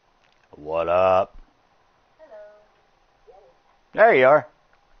 What up? Hello. There you are.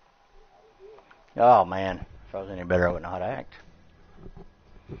 Oh man. If I was any better, I wouldn't know how to act.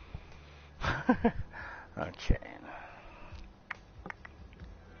 Okay.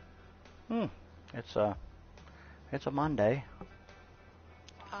 It's a Monday.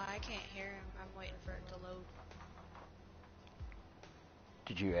 I can't hear him. I'm waiting for it to load.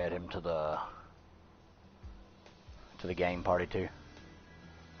 Did you add him to the game party too?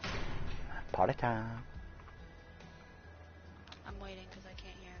 Party time. I'm waiting because I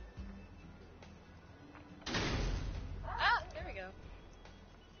can't hear him. Ah, there we go.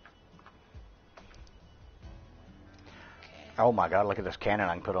 Okay. Oh my god, look at this cannon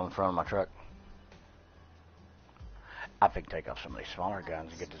I can put on the front of my truck. I think take off some of these smaller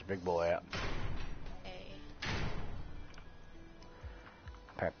guns and get this big boy out. Hey.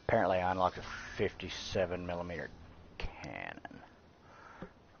 Apparently I unlocked a 57mm cannon.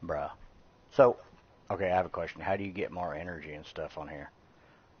 Bruh. So, okay, I have a question. How do you get more energy and stuff on here?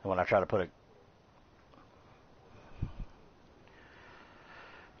 And when I try to put a...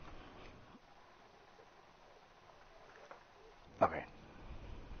 Okay.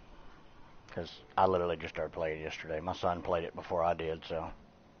 Because I literally just started playing yesterday. My son played it before I did, so...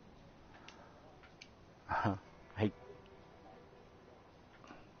 He...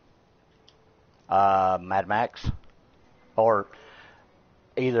 Mad Max? Or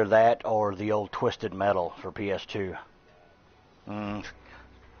either that or the old Twisted Metal for PS2.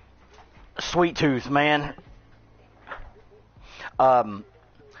 Sweet Tooth, man. Do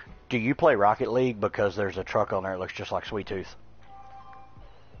you play Rocket League? Because there's a truck on there that looks just like Sweet Tooth.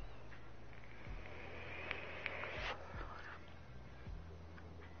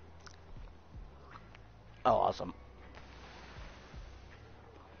 Oh, awesome.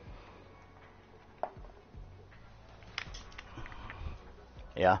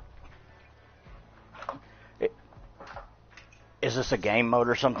 Yeah. Is this a game mode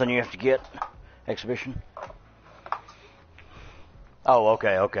or something you have to get? Exhibition? Oh,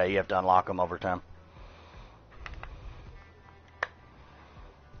 okay, okay. You have to unlock them over time.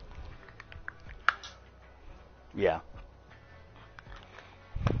 Yeah.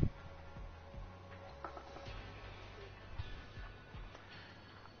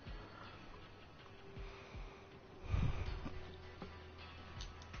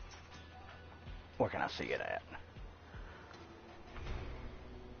 Where can I see it at?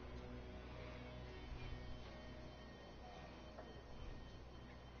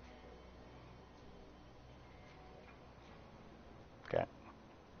 Okay.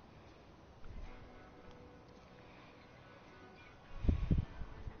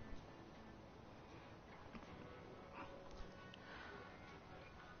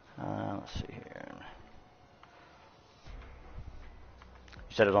 Let's see here.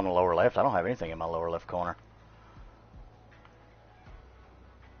 You said it was on the lower left? I don't have anything in my lower left corner.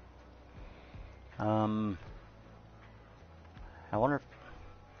 I wonder if...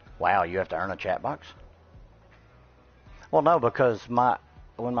 Wow, you have to earn a chat box? Well, no, because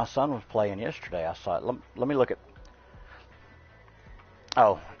when my son was playing yesterday, I saw it. Let me look at...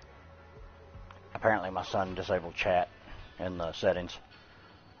 Oh. Apparently my son disabled chat in the settings.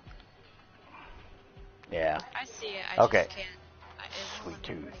 Yeah. I see it. I Okay. just can't. Sweet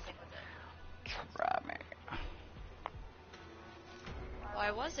tooth. Try me. Well,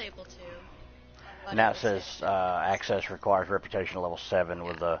 I was able to. But Now it it says access requires reputation level 7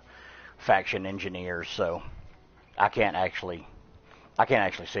 with the faction engineers, so I can't actually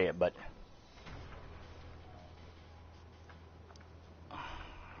see it, but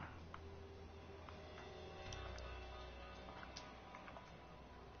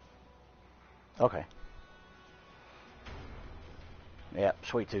okay. Yep,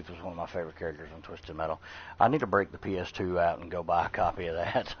 Sweet Tooth was one of my favorite characters on Twisted Metal. I need to break the PS2 out and go buy a copy of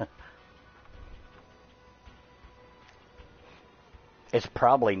that. It's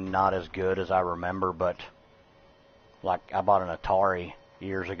probably not as good as I remember, but like I bought an Atari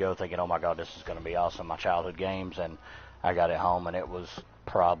years ago thinking, oh my god, this is going to be awesome, my childhood games, and I got it home and it was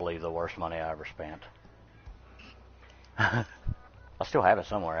probably the worst money I ever spent. I still have it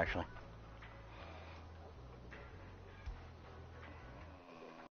somewhere, actually.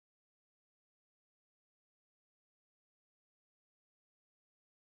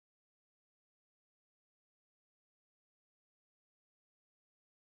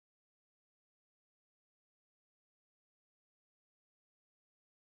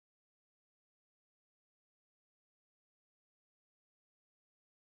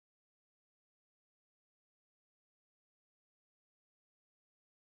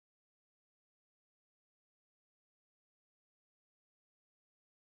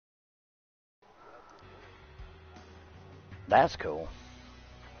 That's cool.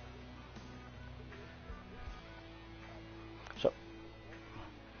 So,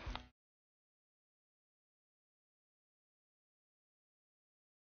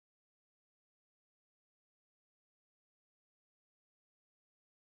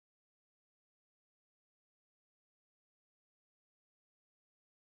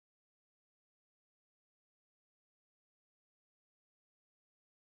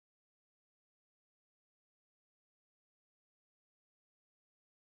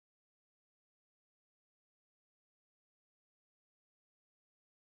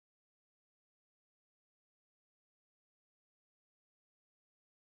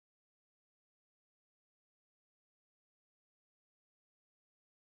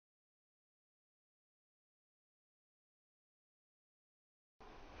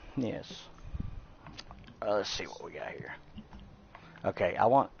 yes. Let's see what we got here. Okay,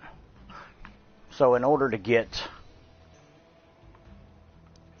 so in order to get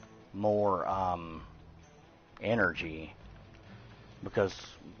more energy, because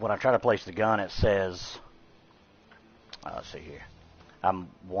when I try to place the gun, it says, let's see here, I'm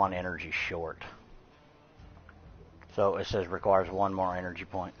 1 energy short. So it says requires 1 more energy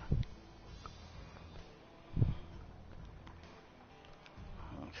point.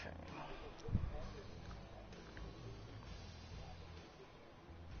 Okay.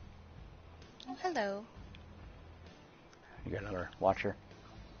 Oh, hello. You got another watcher?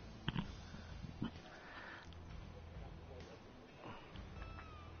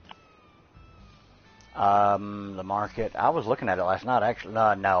 The market. I was looking at it last night, actually.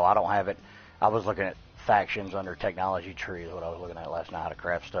 No, I don't have it. I was looking at factions under technology tree is what I was looking at last night, how to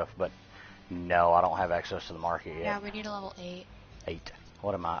craft stuff, but no, I don't have access to the market yet. Yeah, we need a level 8. 8.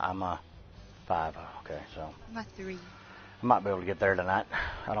 What am I? I'm a 5. Okay, so I'm a 3. I might be able to get there tonight.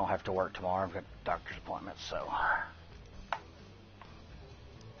 I don't have to work tomorrow. I've got doctor's appointments, so.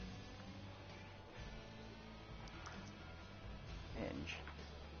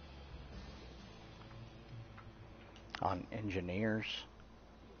 On engineers.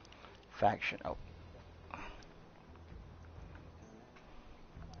 Faction. Oh.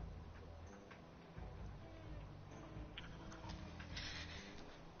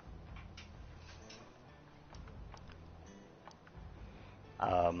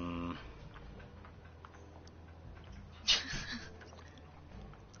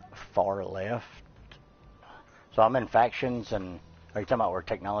 far left. So I'm in factions, and are you talking about where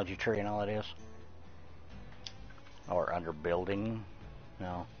technology tree and all that is? Or under building?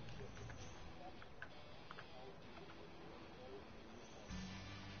 No.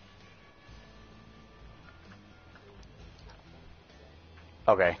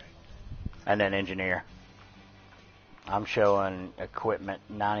 Okay. And then engineer. I'm showing equipment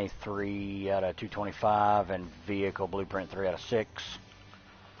 93 out of 225 and vehicle blueprint 3 out of 6.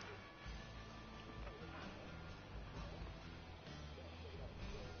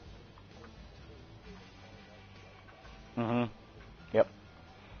 Mm-hmm. Yep.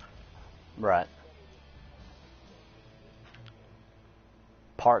 Right.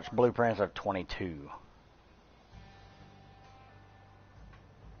 Parts blueprints are 22.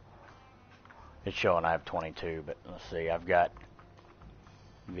 It's showing I have 22, but let's see. I've got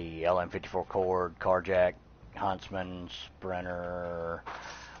the LM54 Cord, Carjack, Huntsman, Sprinter,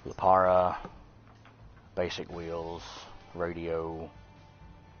 Lapara, basic wheels, radio,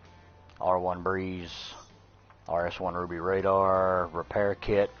 R1 Breeze, RS1 Ruby radar, repair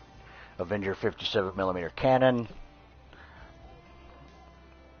kit, Avenger 57mm cannon.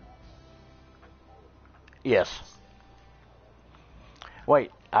 Yes.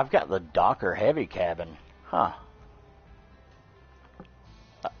 Wait, I've got the Docker heavy cabin. Huh.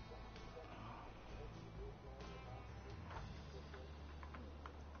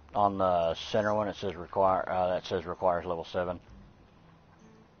 On the center one, it says that says requires level 7.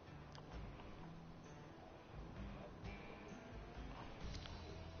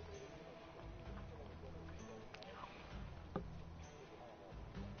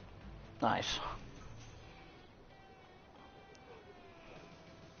 Nice.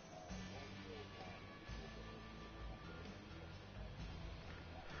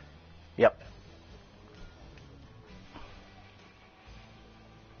 Yep.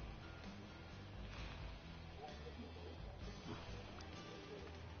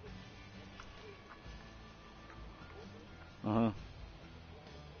 Mm-hmm.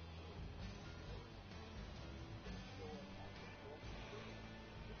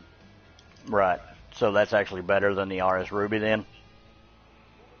 Right. So that's actually better than the RS Ruby then?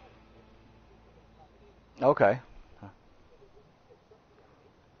 Okay.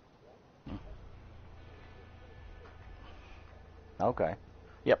 Okay.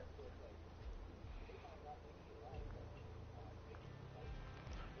 Yep.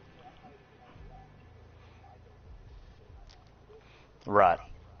 Right.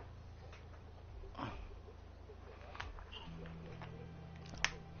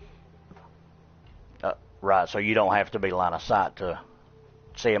 Right, so you don't have to be line of sight to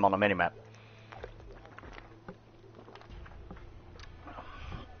see them on the minimap.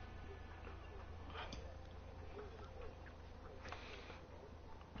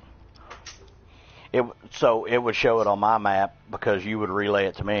 So it would show it on my map because you would relay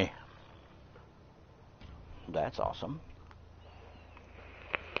it to me. That's awesome.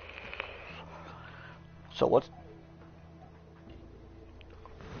 So what's...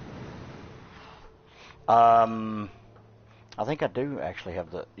 I think I do actually have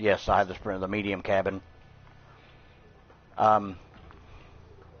the... Yes, I have the Sprinter, the medium cabin.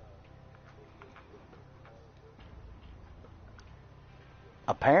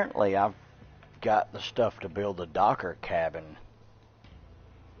 Apparently I've got the stuff to build the Docker cabin.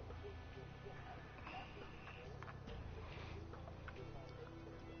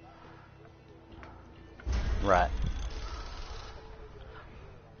 Right.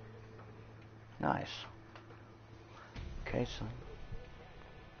 Nice. Okay, so...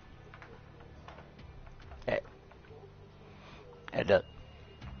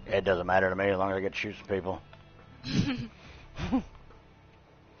 It doesn't matter to me as long as I get to shoot some people.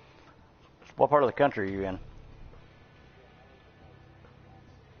 What part of the country are you in?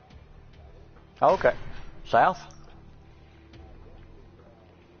 Oh, okay. South?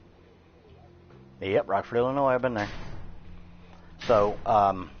 Yep, Rockford, Illinois. I've been there. So,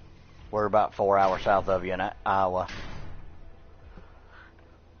 we're about 4 hours south of you in Iowa.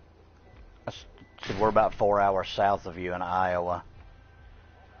 So we're about 4 hours south of you in Iowa.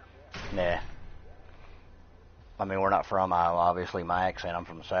 Yeah. I mean, we're not from Iowa, obviously. My accent, I'm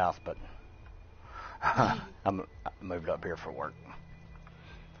from the South, but I moved up here for work.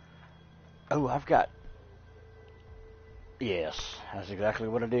 Oh, I've got... Yes, that's exactly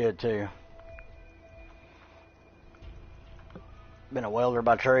what I did, too. Been a welder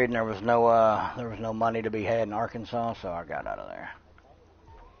by trade, and there was no money to be had in Arkansas, so I got out of there.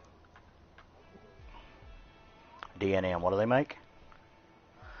 D&M, what do they make?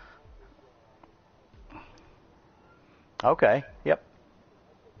 Okay, yep.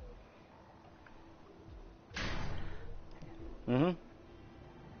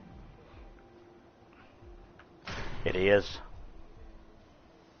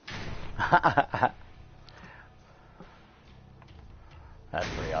 That's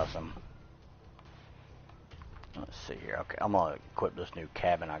pretty awesome. Let's see here. Okay, I'm gonna equip this new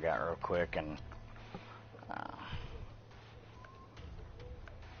cabin I got real quick and.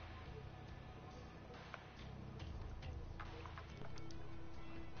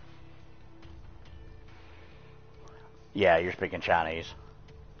 Yeah, you're speaking Chinese.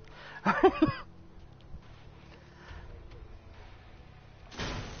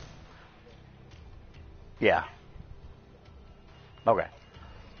 Yeah. Okay.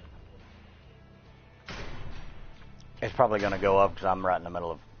 It's probably going to go up because I'm right in the middle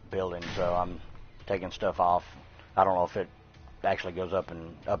of building, so I'm taking stuff off. I don't know if it actually goes up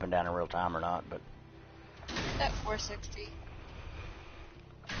and down in real time or not, but At 460.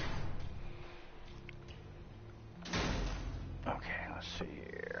 okay. Let's see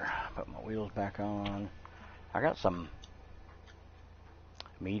here. Put my wheels back on. I got some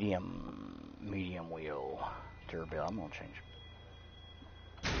medium wheel durability. I'm gonna change.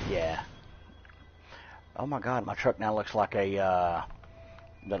 Yeah. Oh my God, my truck now looks like a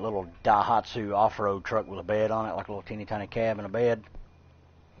that little Daihatsu off-road truck with a bed on it, like a little teeny tiny cab and a bed.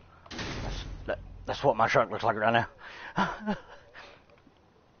 That's what my truck looks like right now.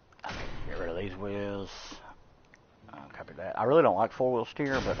 Get rid of these wheels. Copy that. I really don't like four-wheel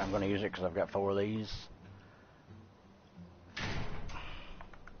steer, but I'm going to use it because I've got four of these.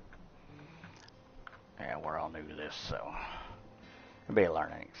 Yeah, we're all new to this, so it'll be a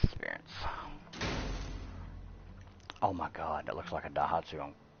learning experience. Oh my God, that looks like a Daihatsu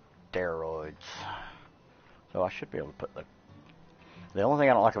on steroids. So I should be able to put the only thing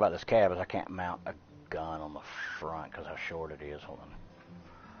I don't like about this cab is I can't mount a gun on the front because how short it is. Hold on.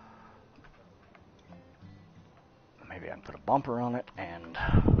 Maybe I can put a bumper on it and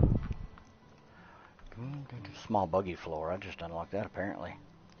small buggy floor. I just unlocked that apparently.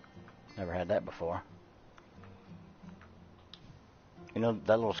 Never had that before. You know,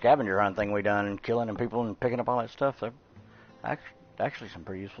 that little scavenger hunt thing we done, killing and people and picking up all that stuff, there's actually some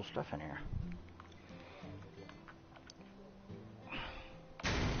pretty useful stuff in here.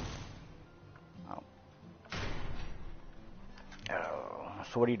 Oh,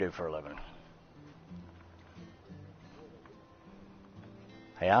 so what do you do for a living?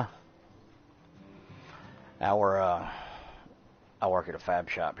 Yeah? I work at a fab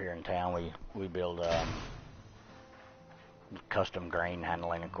shop here in town. We build custom grain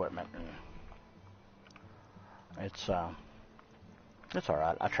handling equipment, and it's all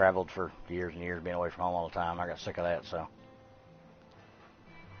right. I traveled for years and years, being away from home all the time. I got sick of that, so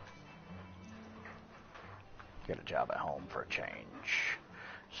get a job at home for a change.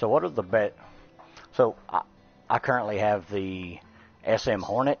 So what are the So I currently have the SM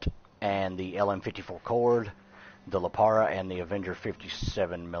Hornet and the LM54 Cord, the Lapara, and the Avenger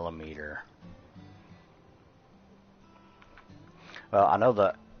 57mm. Well, I know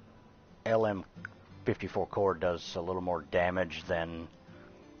the LM54 Cord does a little more damage than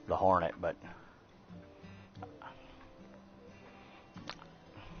the Hornet, but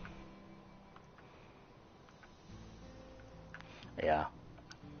yeah.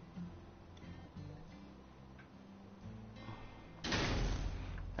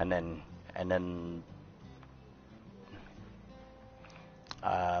 And then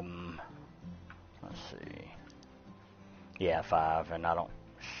let's see. Yeah, 5, and I don't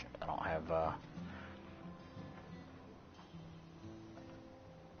have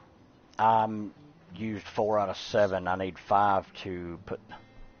I'm used 4 out of 7. I need 5 to put.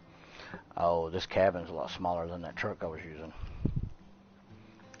 Oh, this cabin's a lot smaller than that truck I was using.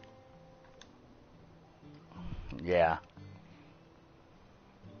 Yeah.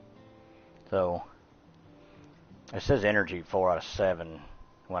 So it says energy 4 out of 7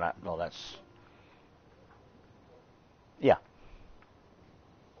 when well, that's, yeah.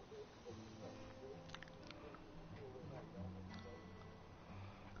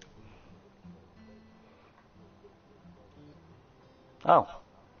 Oh,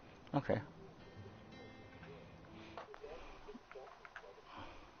 okay.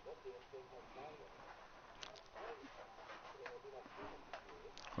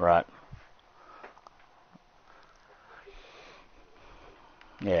 Right.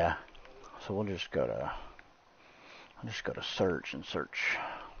 Yeah. So we'll just go to search and search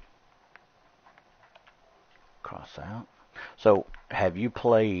Crossout. So have you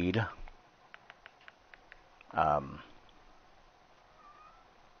played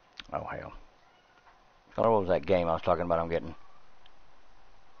oh hell. What was that game I was talking about I'm getting?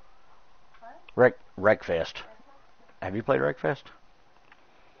 Wreckfest. Have you played Wreckfest?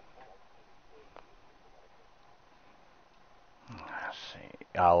 Let's see.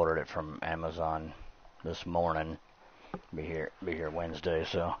 I ordered it from Amazon this morning. Be here Wednesday,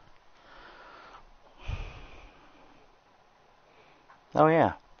 so. Oh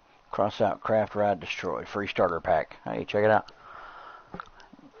yeah, Crossout Craft Ride Destroy free starter pack. Hey, check it out.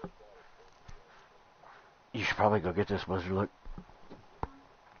 You should probably go get this, Blizzard. Look,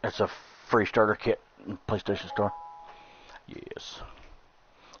 it's a free starter kit in the PlayStation Store. Yes.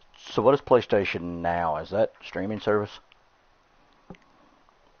 So what is PlayStation Now? Is that streaming service?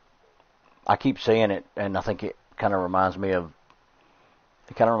 I keep seeing it, and I think it kind of reminds me of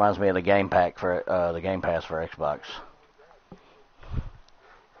the Game Pack for the Game Pass for Xbox.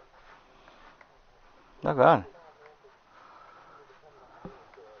 Oh God.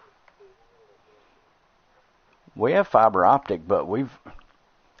 We have fiber optic, but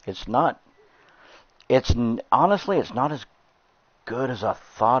honestly, it's not as good as I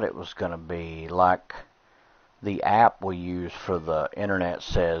thought it was going to be. Like, the app we use for the internet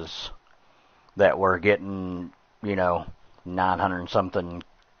says that we're getting, 900 and something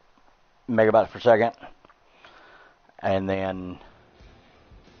megabytes per second. And then,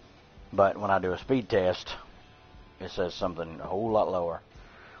 but when I do a speed test, it says something a whole lot lower.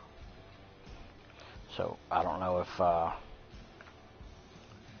 So I don't know if our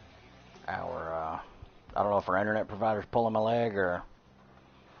internet provider's pulling my leg or.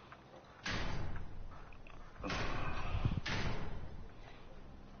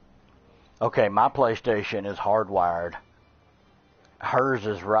 Okay, my PlayStation is hardwired. Hers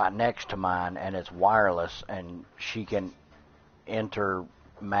is right next to mine, and it's wireless, and she can enter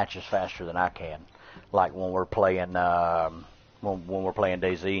matches faster than I can. Like when we're playing, when we're playing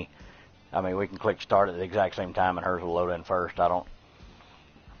DayZ, I mean, we can click start at the exact same time, and hers will load in first.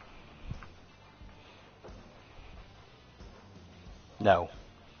 No,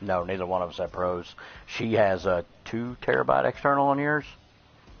 neither one of us have pros. She has a 2 terabyte external on yours,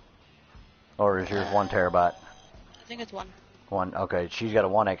 or is yours 1 terabyte? I think it's 1. One. Okay, she's got a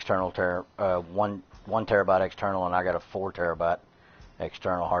 1 terabyte external, and I got a 4 terabyte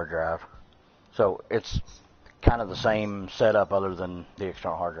external hard drive. So it's kind of the same setup, other than the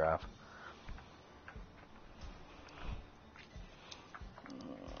external hard drive.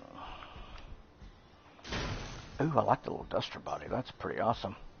 Ooh, I like the little duster body. That's pretty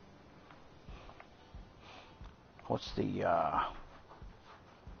awesome. What's the,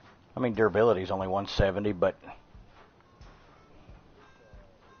 durability is only 170, but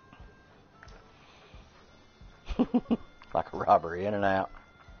like a robbery, in and out.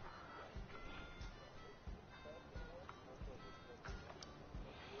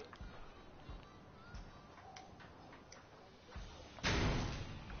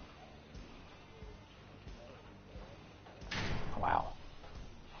 Wow.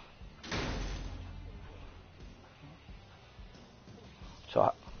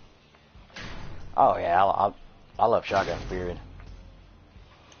 So, oh yeah, I love shotguns, period.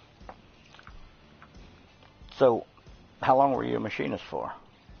 So, how long were you a machinist for?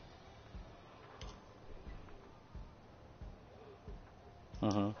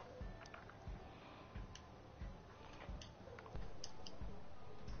 Mm-hmm.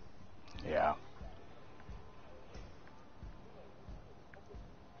 Yeah.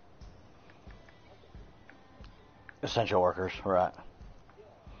 Essential workers, right.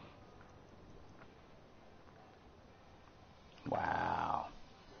 Wow.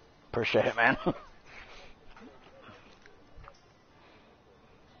 Appreciate it, man.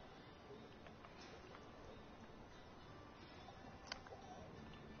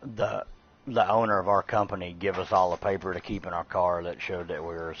 The owner of our company give us all the paper to keep in our car that showed that we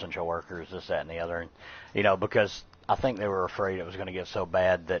were essential workers, this, that, and the other. And, because I think they were afraid it was going to get so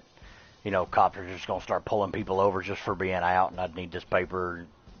bad that, cops are just going to start pulling people over just for being out, and I'd need this paper.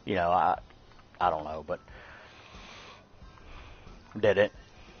 I don't know, but did it?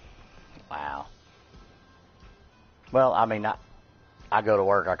 Wow. Well, I go to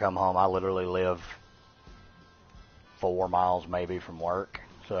work, I come home, I literally live 4 miles maybe from work,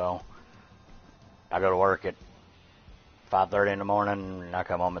 so I go to work at 5:30 in the morning, and I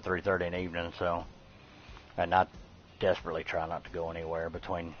come home at 3:30 in the evening, so, and I desperately try not to go anywhere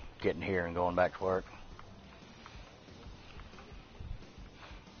between getting here and going back to work.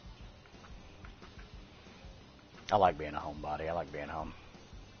 I like being a homebody. I like being home.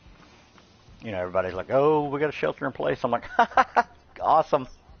 Everybody's like, oh, we got a shelter in place. I'm like, awesome.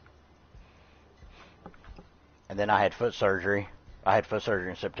 And then I had foot surgery. I had foot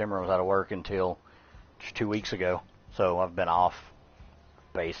surgery in September. I was out of work until just 2 weeks ago. So I've been off,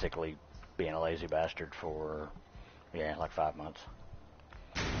 basically being a lazy bastard for, like 5 months.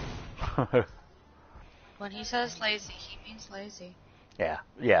 When he says lazy, he means lazy.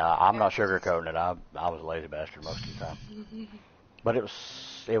 Yeah, I'm not sugarcoating it. I was a lazy bastard most of the time. But it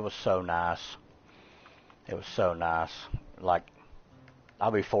was so nice. It was so nice. Like,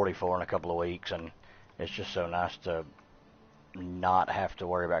 I'll be 44 in a couple of weeks, and it's just so nice to not have to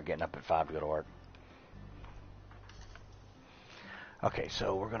worry about getting up at 5 to go to work. Okay,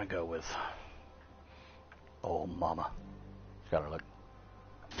 so we're gonna go with Oh Mama. Got her look.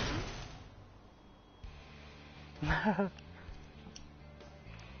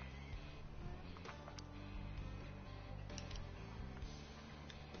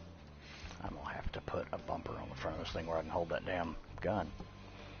 I'm gonna have to put a bumper on the front of this thing where I can hold that damn gun.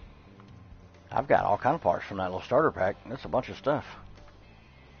 I've got all kind of parts from that little starter pack. That's a bunch of stuff.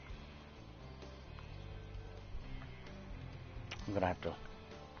 I'm gonna have to.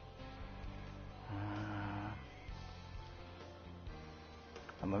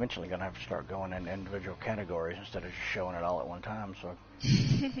 I'm eventually gonna have to start going in individual categories instead of just showing it all at one time. So.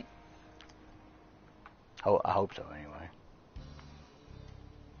 Oh, I hope so anyway.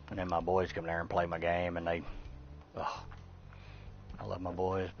 And then my boys come there and play my game, and they. Oh, I love my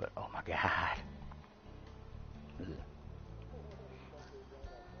boys, but oh my god. Ugh.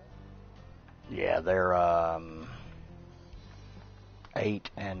 Yeah, they're 8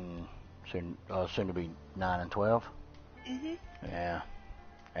 and soon to be 9 and 12. Mhm. Yeah,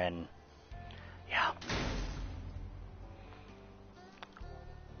 and yeah.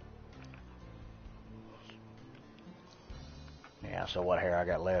 Yeah, so what hair I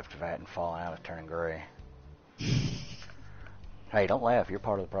got left if I hadn't fallen out of turning gray. Hey, don't laugh. You're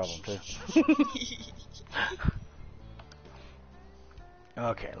part of the problem too.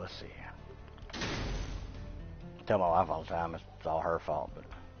 Okay, let's see. I tell my wife all the time it's all her fault, but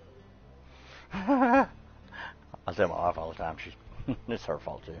I tell my wife all the time it's her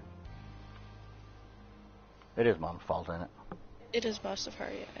fault too. It is Mom's fault, isn't it? It is most of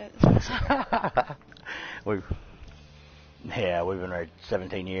her. we've been married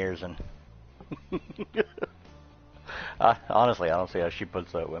 17 years, and honestly, I don't see how she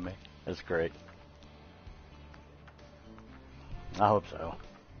puts that with me. It's great. I hope so.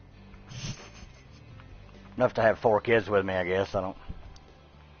 Enough to have 4 kids with me, I guess. I don't.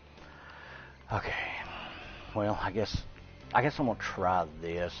 Okay. Well, I guess I'm gonna try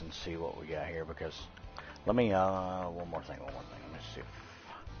this and see what we got here, because let me one more thing. Let me see.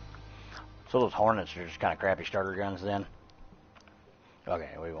 So those Hornets are just kind of crappy starter guns then.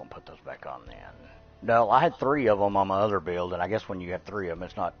 Okay, we won't put those back on then. No, I had 3 of them on my other build, and I guess when you have 3 of them,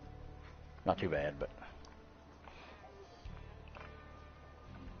 it's not too bad, but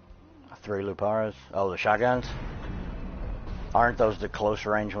 3 Luparas. Oh, the shotguns? Aren't those the close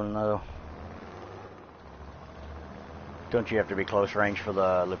range one though? Don't you have to be close range for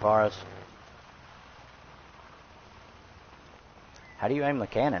the Luparas? How do you aim the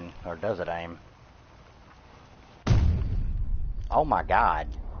cannon, or does it aim? Oh my god.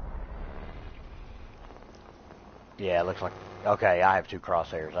 Yeah, it looks like... Okay, I have 2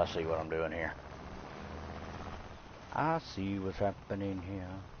 crosshairs. I see what I'm doing here. I see what's happening here.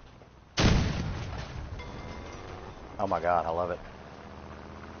 Oh my god, I love it.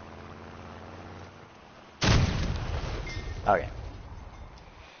 Okay.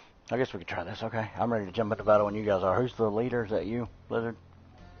 I guess we could try this. Okay, I'm ready to jump into battle when you guys are. Who's the leader? Is that you, Blizzard?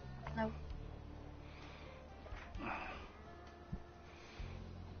 No.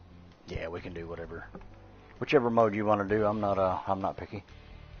 Yeah, we can do whichever mode you want to do. I'm not picky.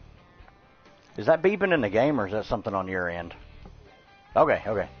 Is that beeping in the game, or is that something on your end? Okay.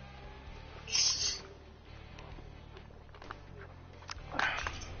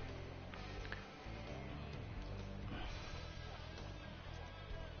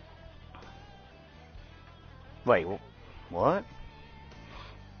 Wait, what?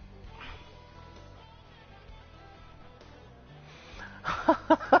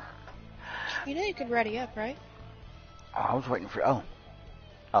 You know you could ready up, right? Oh, I was waiting for... Oh.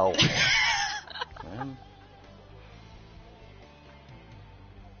 Well,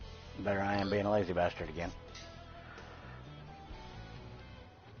 there I am being a lazy bastard again.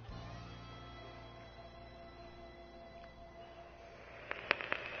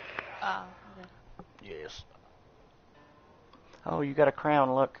 Oh, okay. Yes. Oh, you got a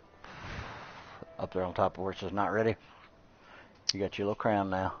crown, look. Up there on top of where it says not ready. You got your little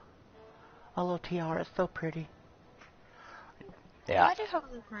crown now. A little tiara, it's so pretty. Yeah. I do have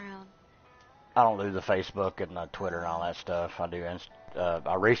a crown. I don't do the Facebook and the Twitter and all that stuff. I do.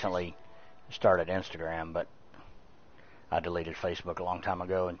 I recently started Instagram, but I deleted Facebook a long time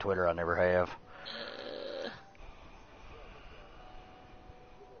ago, and Twitter I never have.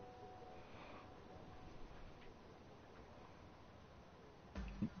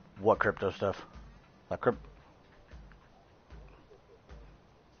 What crypto stuff? Like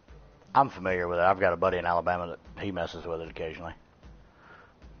I'm familiar with it. I've got a buddy in Alabama that he messes with it occasionally.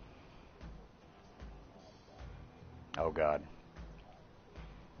 Oh God.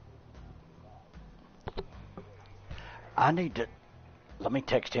 I need to. Let me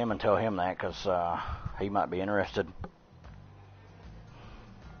text him and tell him that because he might be interested.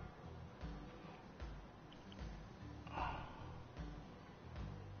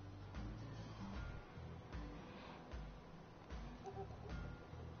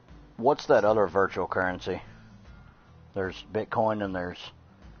 What's that other virtual currency? There's Bitcoin and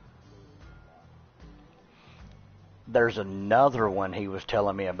there's another one he was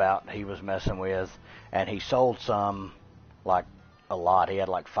telling me about he was messing with, and he sold some, like a lot. He had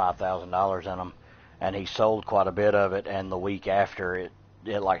like $5,000 in them, and he sold quite a bit of it, and the week after it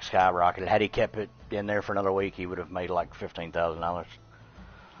like skyrocketed. Had he kept it in there for another week, he would have made like $15,000.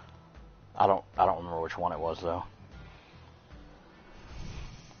 I don't remember which one it was though.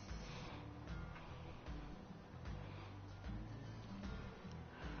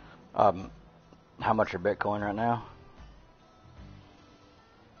 How much are Bitcoin right now?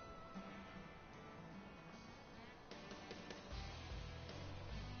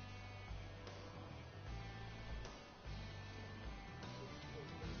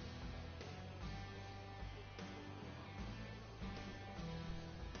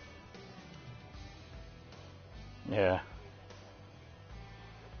 Yeah.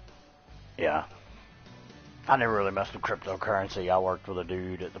 Yeah. I never really messed with cryptocurrency. I worked with a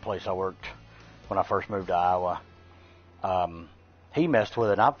dude at the place I worked when I first moved to Iowa. He messed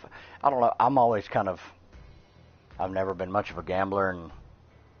with it. I don't know. I'm always I've never been much of a gambler, and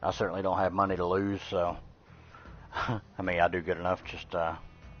I certainly don't have money to lose. So, I mean, I do good enough. Just,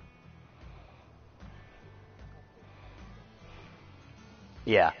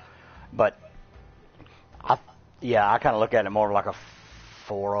 yeah. But I kind of look at it more like a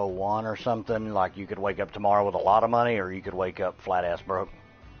 401 or something. Like you could wake up tomorrow with a lot of money, or you could wake up flat ass broke.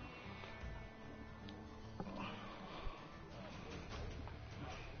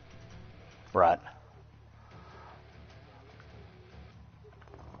 Right.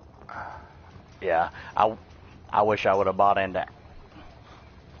 Yeah. I wish I would have bought into.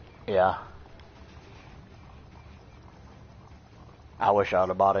 Yeah. I wish I would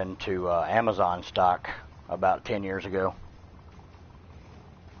have bought into Amazon stock about 10 years ago.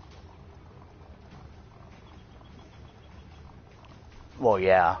 Well,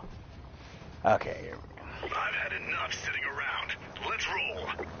 yeah. Okay. Here we go. I've had enough sitting around. Let's roll.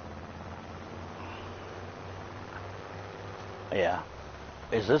 Yeah.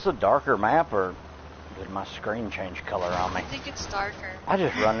 Is this a darker map, or did my screen change color on me? I think it's darker. I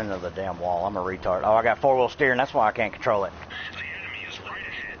just run into the damn wall. I'm a retard. Oh, I got four-wheel steering. That's why I can't control it. The enemy is right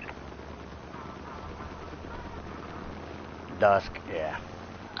ahead. Dusk, yeah.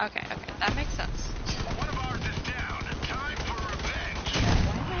 Okay, that makes sense. One of ours is down. Time for revenge.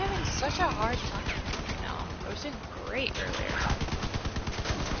 Why am I having such a hard time right now? I was doing great earlier.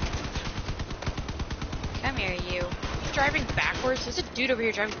 Come here, you. You driving backwards? There's a dude over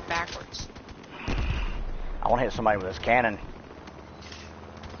here driving backwards. I want to hit somebody with this cannon.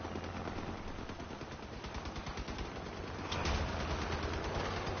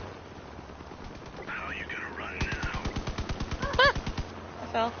 How are you gonna run now? I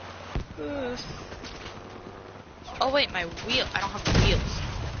fell. Ugh. Oh wait, my wheel. I don't have wheels.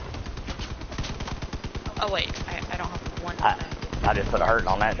 Oh wait, I don't have one. I just put a hurt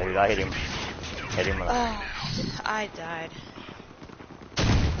on that dude. I hit him. Hit him with a... Oh, I died.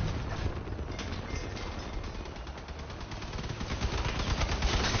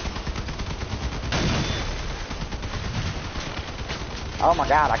 Oh my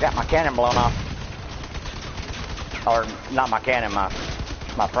God, I got my cannon blown off. Or, not my cannon, my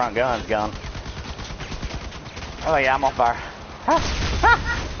front gun's gone. Oh yeah, I'm on fire.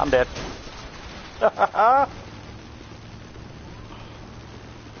 I'm dead.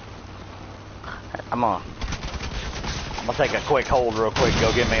 I'm gonna take a quick hold real quick.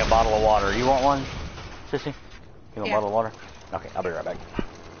 Go get me a bottle of water. You want one, sissy? You want a bottle of water? Okay, I'll be right back.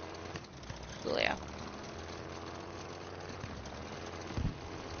 Julio.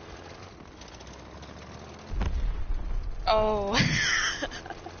 Oh.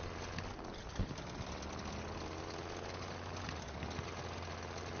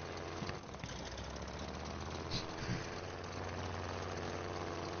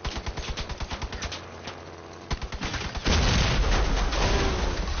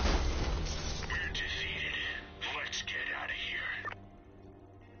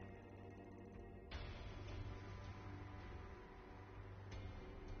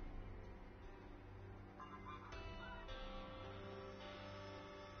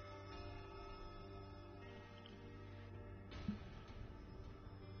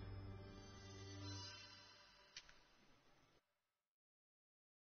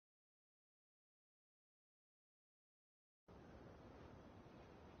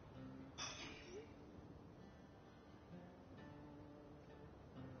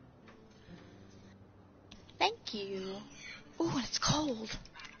 Thank you. Ooh, and it's cold.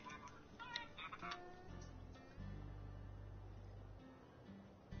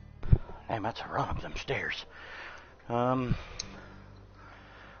 Damn, that's a run up them stairs. I'm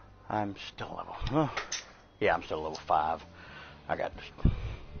still level. Yeah, I'm still level 5. I got this.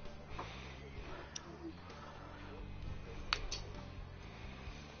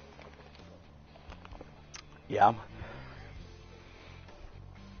 Yeah.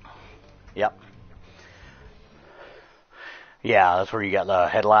 Yep. Yeah, that's where you got the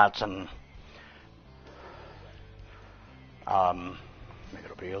headlights and make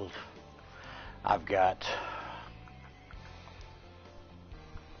it appeals. I've got.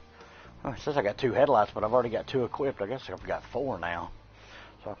 Well, it says I got 2 headlights, but I've already got 2 equipped. I guess I've got 4 now.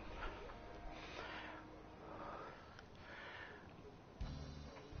 So.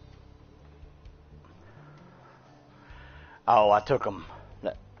 Oh, I took them.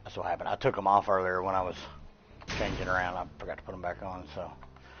 That's what happened. I took them off earlier when I was changing around. I forgot to put them back on, so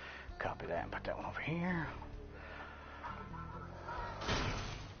copy that and put that one over here.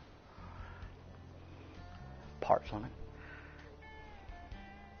 Parts on it.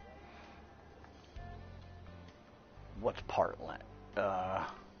 What's part limit?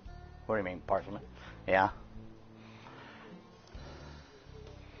 What do you mean, parts limit? Yeah.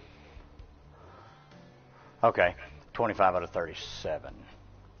 Okay. 25 out of 37.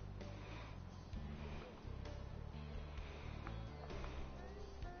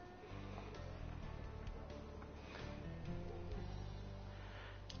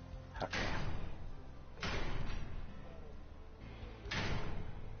 Okay.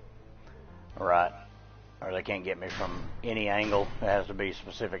 Right. Or they can't get me from any angle. It has to be a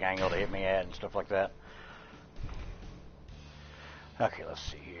specific angle to hit me at and stuff like that. Okay, let's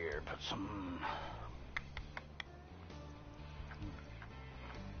see here. Put some...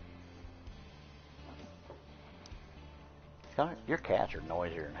 Your cats are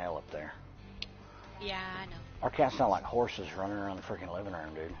noisier than hell up there. Yeah, I know. Our cats sound like horses running around the freaking living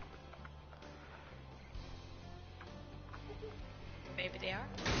room, dude. Maybe they are.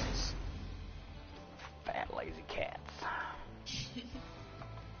 Fat, lazy cats.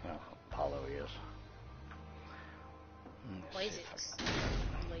 Well, Apollo is. Lazy.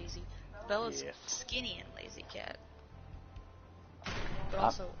 Lazy. Bella's skinny and lazy cat. But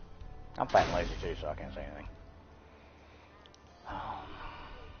also... I'm fat and lazy too, so I can't say anything.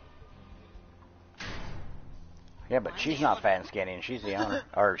 Yeah, but she's not fat and skinny, and she's the owner.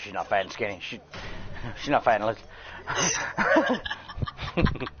 Or she's not fat and skinny. She's not fat and lazy.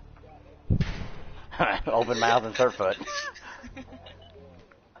 Open mouth and surf foot.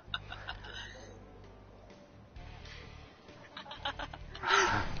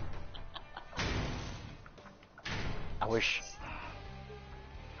 I wish.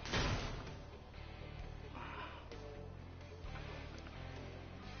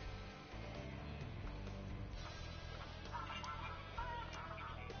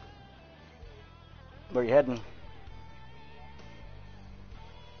 Where you heading?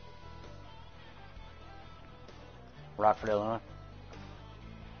 Rockford, Illinois.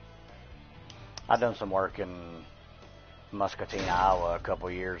 I done some work in Muscatine, Iowa a couple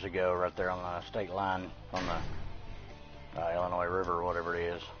years ago, right there on the state line on the Illinois River or whatever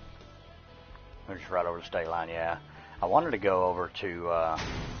it is. We're just right over the state line, yeah. I wanted to go over to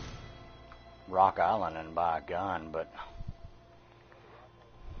Rock Island and buy a gun, but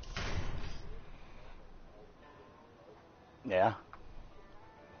yeah.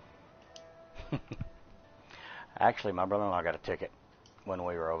 Actually, my brother-in-law got a ticket when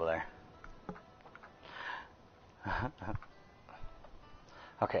we were over there.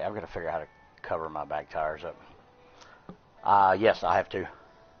 Okay, I've got to figure out how to cover my back tires up. Yes, I have to.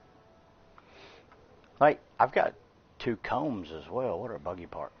 Wait, I've got 2 combs as well. What are buggy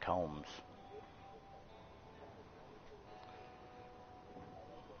part combs?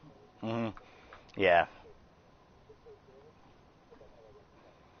 Yeah.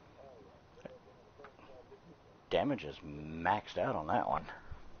 Damage is maxed out on that one.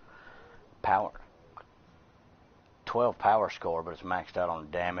 Power. 12 power score, but it's maxed out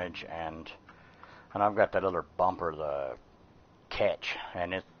on damage, and I've got that other bumper, the catch,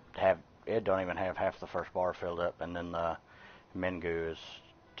 and it don't even have half the first bar filled up, and then the Mengu is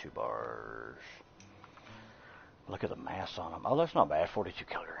 2 bars. Look at the mass on them. Oh, that's not bad. 42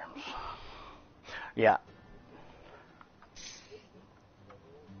 kilograms. Yeah.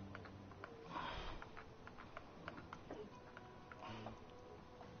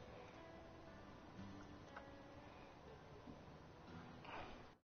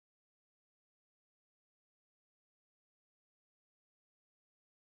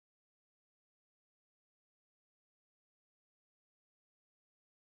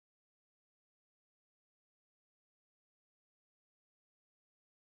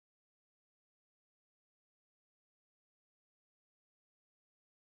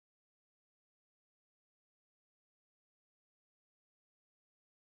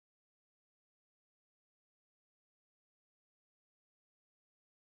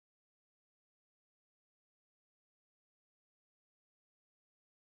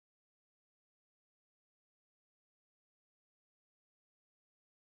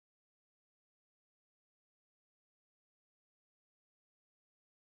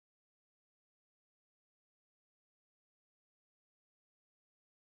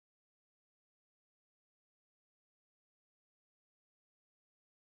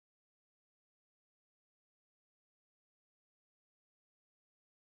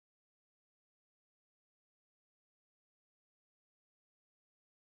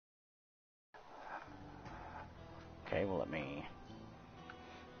 Okay, well, let me...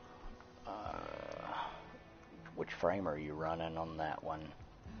 which frame are you running on that one?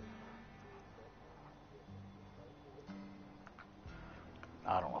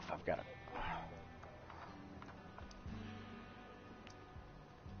 I don't know if I've got it.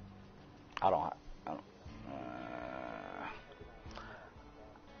 I don't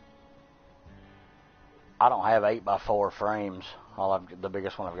I don't have 8x4 frames. The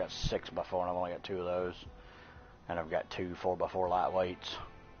biggest one I've got 6x4, and I've only got 2 of those. And I've got 2 4x4 lightweights.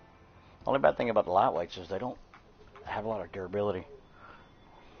 Only bad thing about the lightweights is they don't have a lot of durability.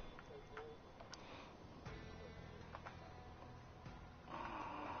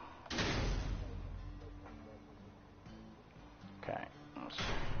 Okay, let's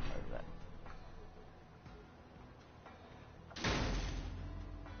move that.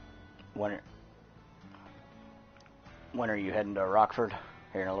 When are you heading to Rockford?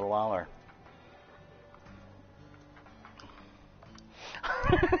 Here in a little while, or?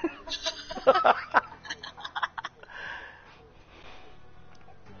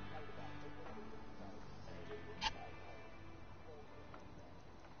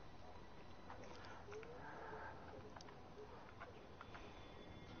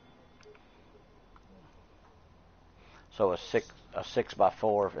 So a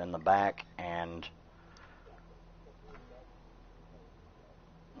 6x4 in the back and.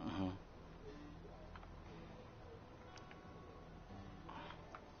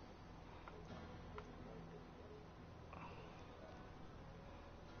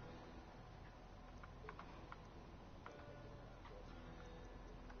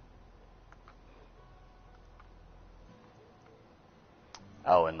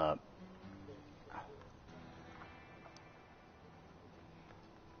 Oh, in the.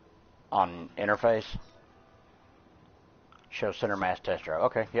 On interface? Show center mass test drive.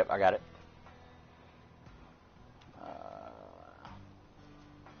 Okay, yep, I got it.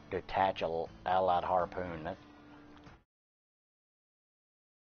 Detach a allied harpoon.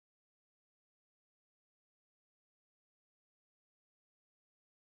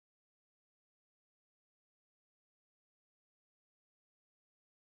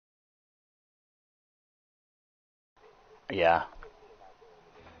 Yeah.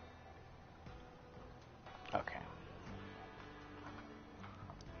 Okay.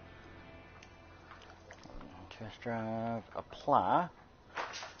 Test drive. Apply.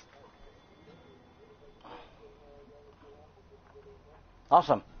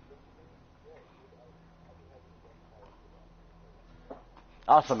 Awesome.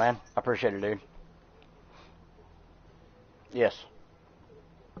 Awesome, man. I appreciate it, dude. Yes.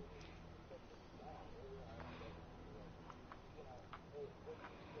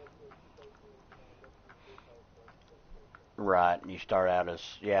 Right. You start out as,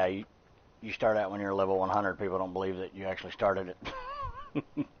 yeah, you start out when you're level 100. People don't believe that you actually started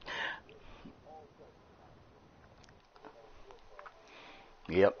it.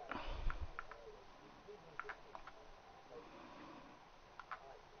 Yep.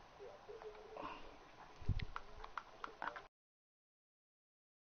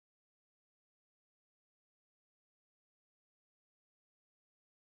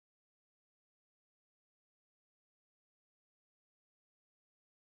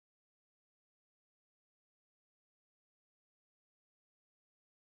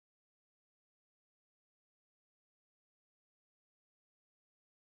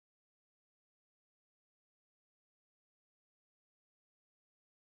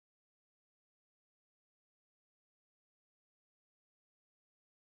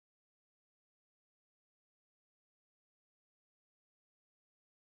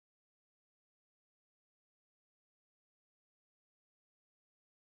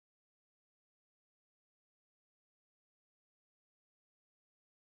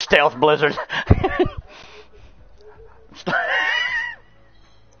 Stealth blizzard.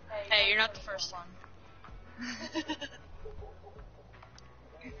 Hey, you're not the first one.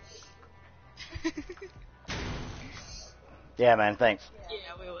 Yeah, man, thanks. Yeah,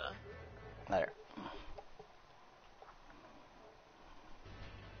 we will. Later.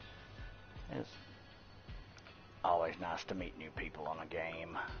 It's always nice to meet new people on a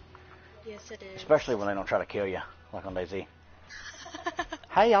game. Yes, it is. Especially when they don't try to kill you, like on DayZ.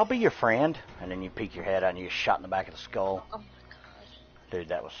 Hey, I'll be your friend. And then you peek your head out and you get shot in the back of the skull. Oh my god. Dude,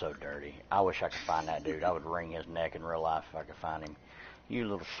 that was so dirty. I wish I could find that dude. I would wring his neck in real life if I could find him. You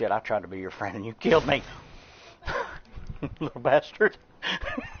little shit, I tried to be your friend and you killed me. Little bastard.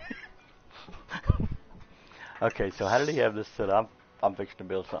 Okay, so how did he have this set up? I'm fixing to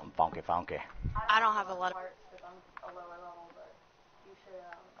build something funky. I don't have a lot of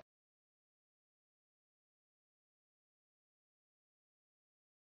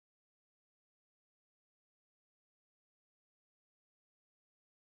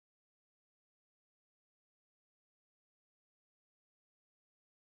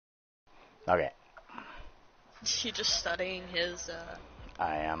Okay. You just studying his,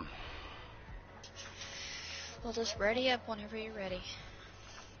 I am. Well, just ready up whenever you're ready.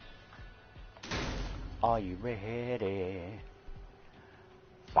 Are you ready?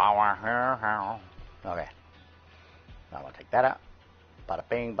 Okay. Now I'm gonna take that out. Bada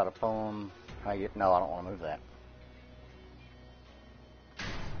bing, bada boom. No, I don't want to move that.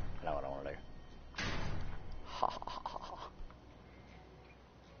 I know what I want to do. Ha ha ha ha.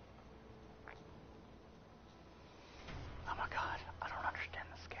 Oh my god, I don't understand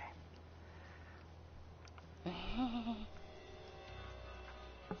this game.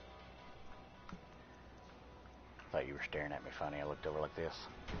 Thought you were staring at me funny. I looked over like this.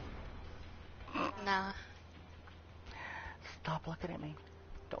 Nah. Stop looking at me.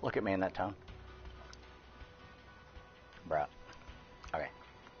 Don't look at me in that tone. Bruh. Okay.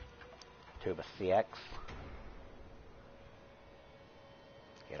 Tuba CX.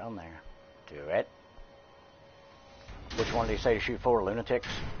 Get on there. Do it. Which one did you say to shoot for? Lunatics?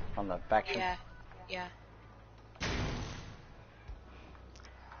 On the faction? Yeah. Yeah.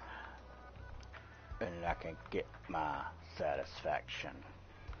 And I can get my satisfaction.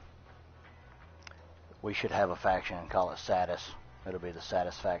 We should have a faction and call it Satis. It'll be the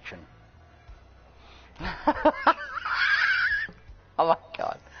Satisfaction. Oh my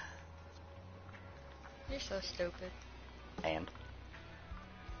god. You're so stupid. And?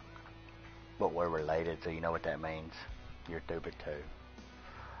 But we're related, so you know what that means. You're stupid too.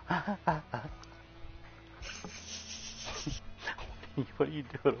 What are you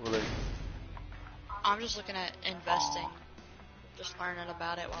doing over there? I'm just looking at investing. Just learning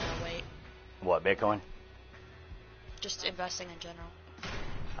about it while I wait. What, Bitcoin? Just investing in general.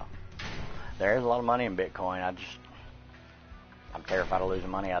 Oh. There is a lot of money in Bitcoin. I'm terrified of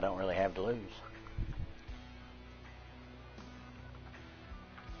losing money I don't really have to lose.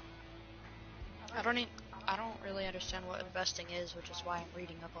 I don't really understand what investing is, which is why I'm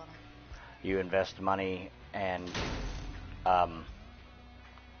reading up on it. You invest money and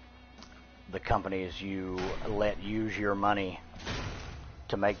the companies you let use your money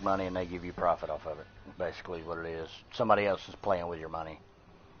to make money and they give you profit off of it. Basically what it is. Somebody else is playing with your money.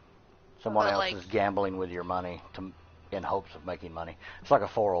 Someone else is gambling with your money in hopes of making money. It's like a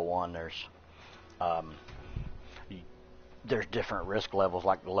 401. There's different risk levels,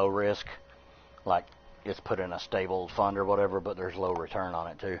 like low risk, like it's put in a stable fund or whatever, but there's low return on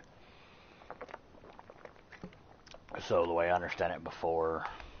it too. So the way I understand it, before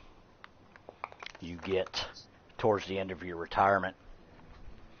you get towards the end of your retirement,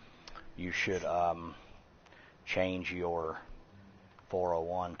 you should change your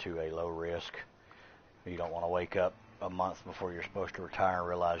 401 to a low risk. You don't want to wake up a month before you're supposed to retire and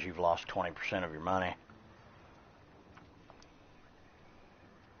realize you've lost 20% of your money.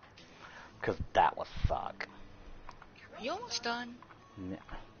 Because that would suck. Are you almost done?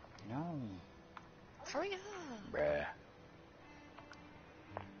 No. Hurry up. Bruh.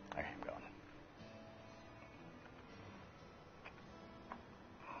 Okay, I'm going.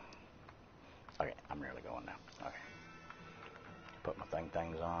 Okay, I'm really going now. Okay. Put my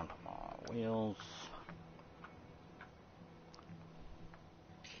things on. Put my wheels.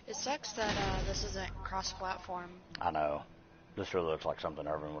 It sucks that this isn't cross-platform. I know. This really looks like something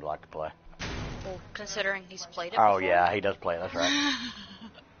Irvin would like to play. Well, considering he's played it Oh, before. yeah, he does play it. That's right.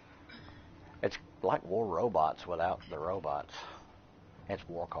 It's like War Robots without the robots. It's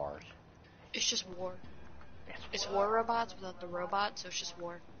war cars. It's just war. It's war robots without the robots, so it's just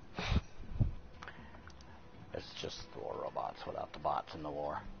war. It's just the war robots without the bots in the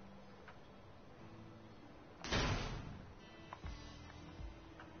war.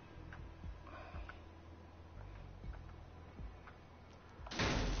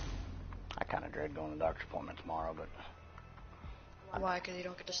 I kind of dread going to the doctor's appointment tomorrow, but... Why? Because you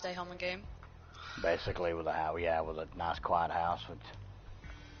don't get to stay home and game? Basically, with a nice quiet house with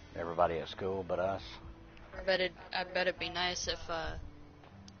everybody at school but us. I bet it'd be nice if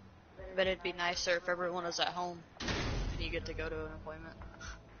it'd be nicer if everyone was at home and you get to go to an appointment.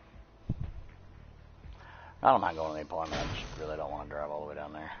 I don't mind going to the appointment. I just really don't want to drive all the way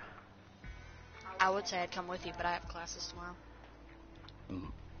down there. I would say I'd come with you, but I have classes tomorrow.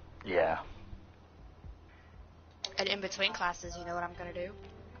 Yeah. And in between classes, you know what I'm gonna do?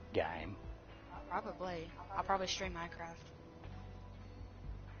 Game. Probably. I'll probably stream Minecraft.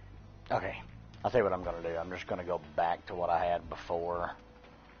 Okay. I'll tell you what I'm going to do. I'm just going to go back to what I had before.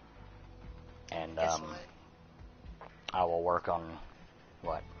 And, Guess what? I will work on,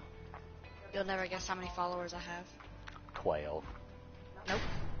 what? You'll never guess how many followers I have. 12. Nope.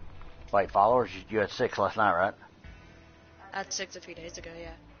 Wait, followers? You had 6 last night, right? I had 6 a few days ago,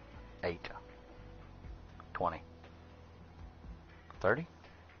 yeah. 8, 20, 30.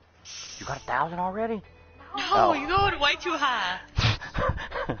 You got 1,000 already? No, Oh. you're going way too high.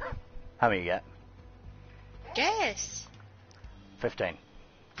 How many you got? Guess. 15.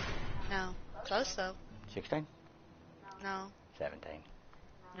 No. Close though. 16? No. 17.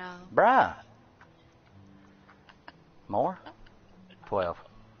 No. Bruh. More? 12.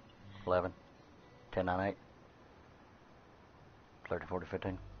 11. 10, 9, 8. 30, 40,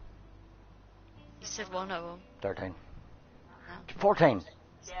 15. You said one of them. 13. No. 14.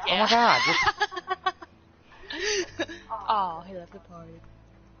 Yeah. Oh my god. Oh, he left the party.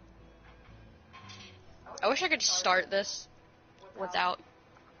 I wish I could start this without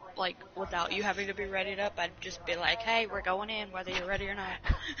you having to be readied up. I'd just be like, hey, we're going in, whether you're ready or not.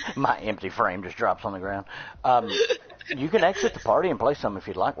 My empty frame just drops on the ground. You can exit the party and play some if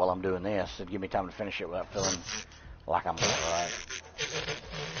you'd like while I'm doing this. It'd give me time to finish it without feeling like I'm alright.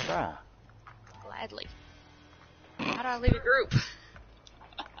 Bruh. Gladly. How do I leave a group?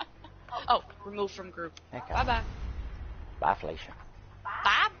 Oh, remove from group. Okay. Bye-bye. Bye, Felicia.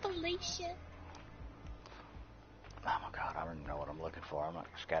 Bye, Felicia. Oh my god, I don't even know what I'm looking for. I'm like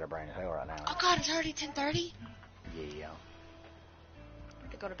scatterbrained as hell right now. Oh god, it's already 10:30? Yeah. I have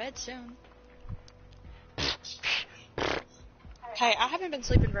to go to bed soon. Hey, I haven't been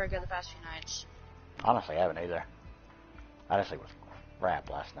sleeping very good the past few nights. Honestly, I haven't either. I just sleep with crap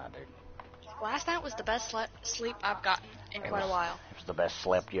last night, dude. Last night was the best sleep I've gotten in quite a while. It was the best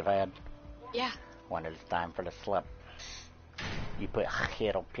slept you've had. Yeah. When it's time for the sleep. You put a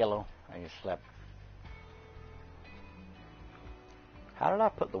head on pillow and you slept. How did I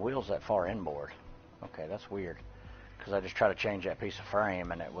put the wheels that far inboard? Okay, that's weird. Because I just tried to change that piece of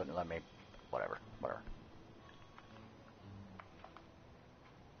frame and it wouldn't let me. Whatever.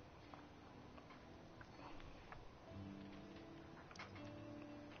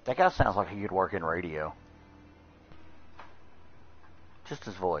 That guy sounds like he could work in radio. Just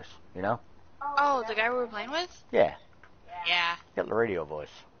his voice, you know? Oh, the guy we were playing with? Yeah. Yeah. Got the radio voice.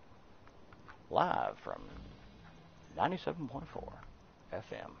 Live from 97.4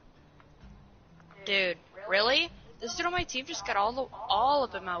 FM. Dude, really? This dude on my team just got all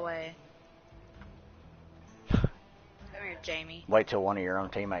up in my way. Come here, Jamie. Wait till one of your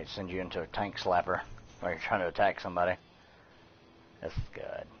own teammates sends you into a tank slapper while you're trying to attack somebody. That's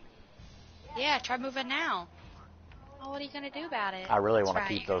good. Yeah, try moving now. Oh, what are you gonna do about it? I really want to That's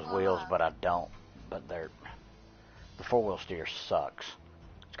keep right, those you're wheels, up. but I don't. But the four-wheel steer sucks.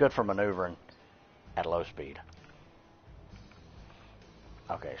 It's good for maneuvering at low speed.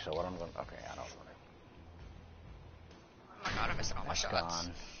 Okay, so what I'm going to... Okay, I know what I'm going Oh my god, I'm missing all my to do. shots.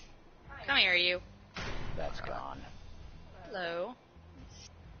 Gone. Come here, you. That's gone. Hello.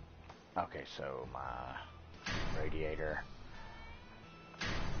 Okay, so my radiator...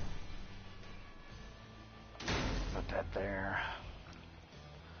 Put that there.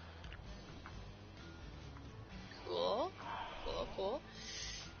 Cool. Cool.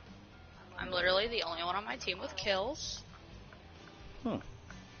 I'm literally the only one on my team with kills. My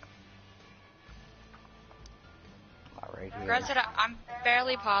radiator. Granted, I'm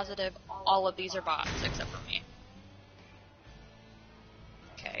fairly positive all of these are bots except for me.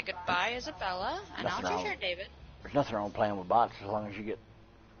 Okay, goodbye, Isabella. And Nothing I'll wrong. your David. There's nothing wrong with playing with bots as long as you get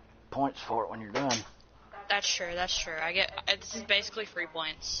points for it when you're done. That's true. This is basically free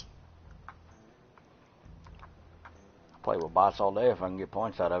points. I play with bots all day if I can get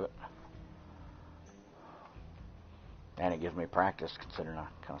points out of it. And it gives me practice considering I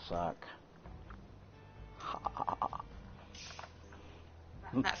kind of suck.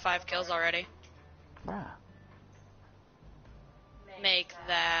 I'm at 5 kills already. Bruh. Make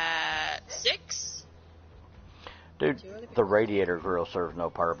that 6. Dude, the radiator grill serves no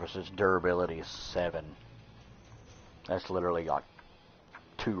purpose. Its durability is 7. That's literally like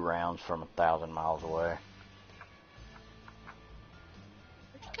 2 rounds from 1,000 miles away.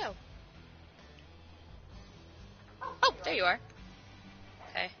 Where'd you go? Oh, there you are.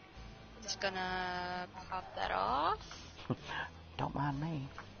 Okay. Just gonna pop that off. Don't mind me.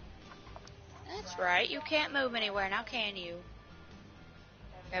 That's right. You can't move anywhere now, can you?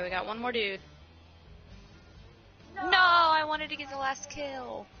 Okay, we got one more dude. No, I wanted to get the last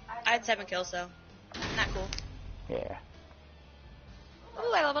kill. I had 7 kills, though. Isn't that cool? Yeah.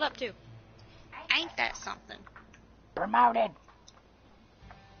 Ooh, I leveled up, too. Ain't that something? Promoted.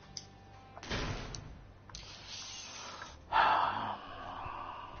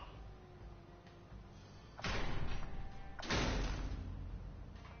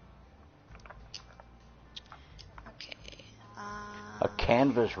 Okay. A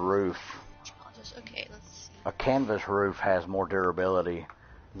canvas roof. Challenges. Okay, let's see. A canvas roof has more durability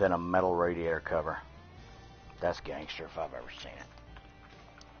Then a metal radiator cover. That's gangster if I've ever seen it.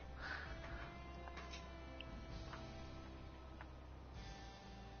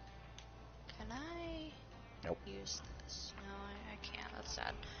 Can I Nope. use this? No, I can't. That's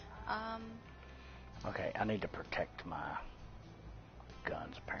sad. Okay, I need to protect my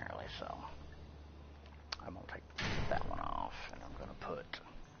guns apparently, so I'm gonna take that one off and I'm gonna put,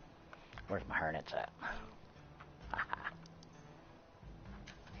 where's my harnets at?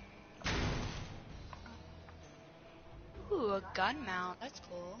 Ooh, a gun mount. That's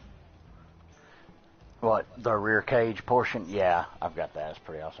cool. What, the rear cage portion? Yeah, I've got that. It's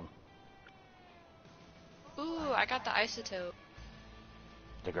pretty awesome. Ooh, I got the isotope.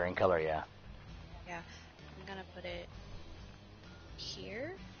 The green color, yeah. Yeah, I'm gonna put it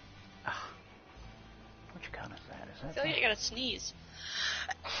here. Which gun is that? Is I that? feel like I gotta sneeze.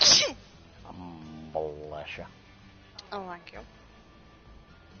 Bless you. Oh, thank you.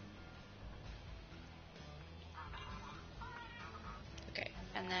 Okay,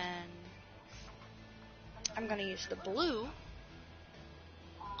 and then I'm gonna use the blue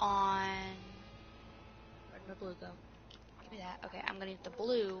on. Where'd my blue go? Give me that. Okay, I'm gonna use the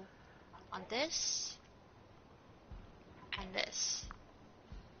blue on this and this.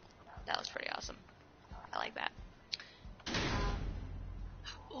 That looks pretty awesome. I like that.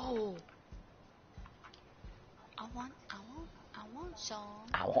 Oh, I want some.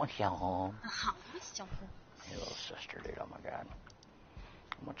 I want you home. I want some. Your little sister, dude. Oh my god.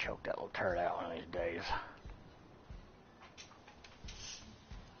 I'm gonna choke that little turd out one of these days.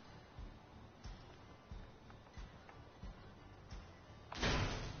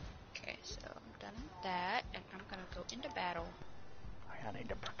 Okay, so I'm done with that, and I'm gonna go into battle. I need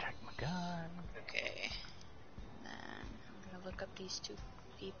to protect my gun. Okay. And then I'm gonna look up these two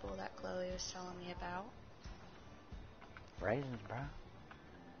people that Chloe was telling me about. Raisins, bro.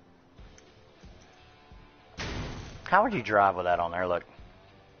 How would you drive with that on there? Look.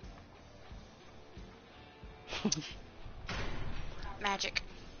 Magic.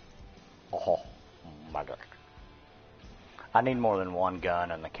 Oh my god. I need more than one gun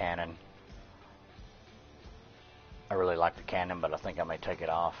in the cannon. I really like the cannon, but I think I may take it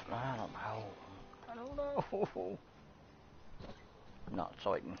off. I don't know. Not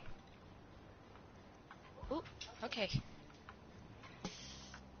certain. Ooh, okay.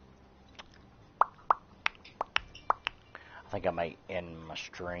 I think I may end my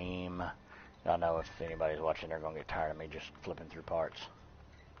stream. I know if anybody's watching, they're going to get tired of me just flipping through parts.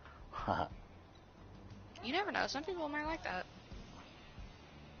 You never know. Some people might like that.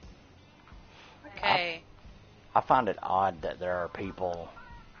 Okay. I find it odd that there are people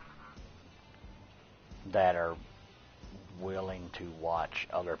that are willing to watch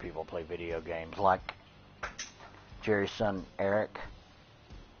other people play video games. Like Jerry's son, Eric.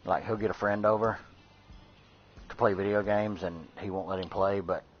 Like, he'll get a friend over to play video games, and he won't let him play,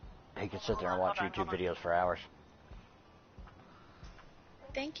 but he can sit there and watch YouTube videos for hours.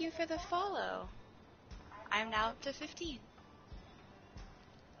 Thank you for the follow. I'm now up to 15.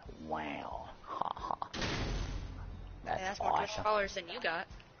 Wow. That's more Twitch awesome. followers than you got.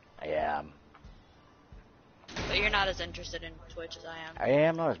 Yeah. But you're not as interested in Twitch as I am.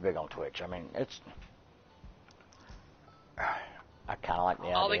 I'm not as big on Twitch. I mean, it's... I kind of like the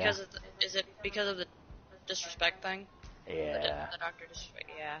idea. All because of is it because of the disrespect thing? Yeah. The Dr. Disrespect,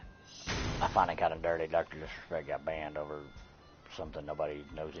 yeah. I find it kind of dirty. Dr. Disrespect got banned over something nobody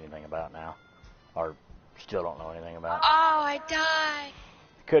knows anything about now. Or still don't know anything about. Oh, I died!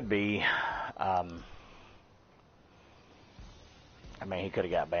 Could be. I mean, he could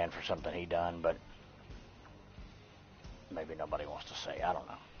have got banned for something he done, but maybe nobody wants to say. I don't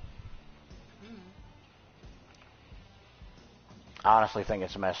know. I honestly think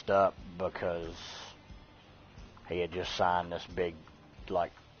it's messed up because he had just signed this big,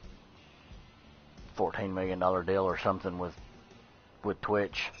 like, $14 million deal or something with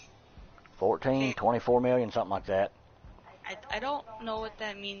Twitch. 14, 24 million, something like that. I don't know what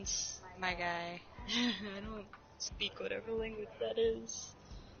that means, my guy. I don't speak whatever language that is.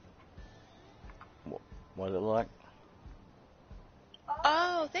 What does it look like?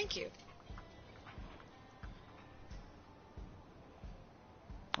 Oh, thank you.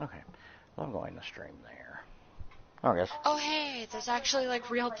 Okay. Well, I'm going to stream there. I guess. Oh, hey, there's actually,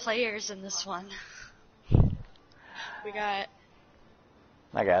 like, real players in this one. We got...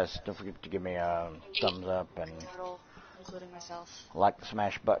 Hi, guys. Don't forget to give me a thumbs up and total, including myself. like the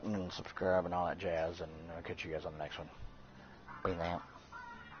smash button and subscribe and all that jazz. And I'll catch you guys on the next one. Peace out.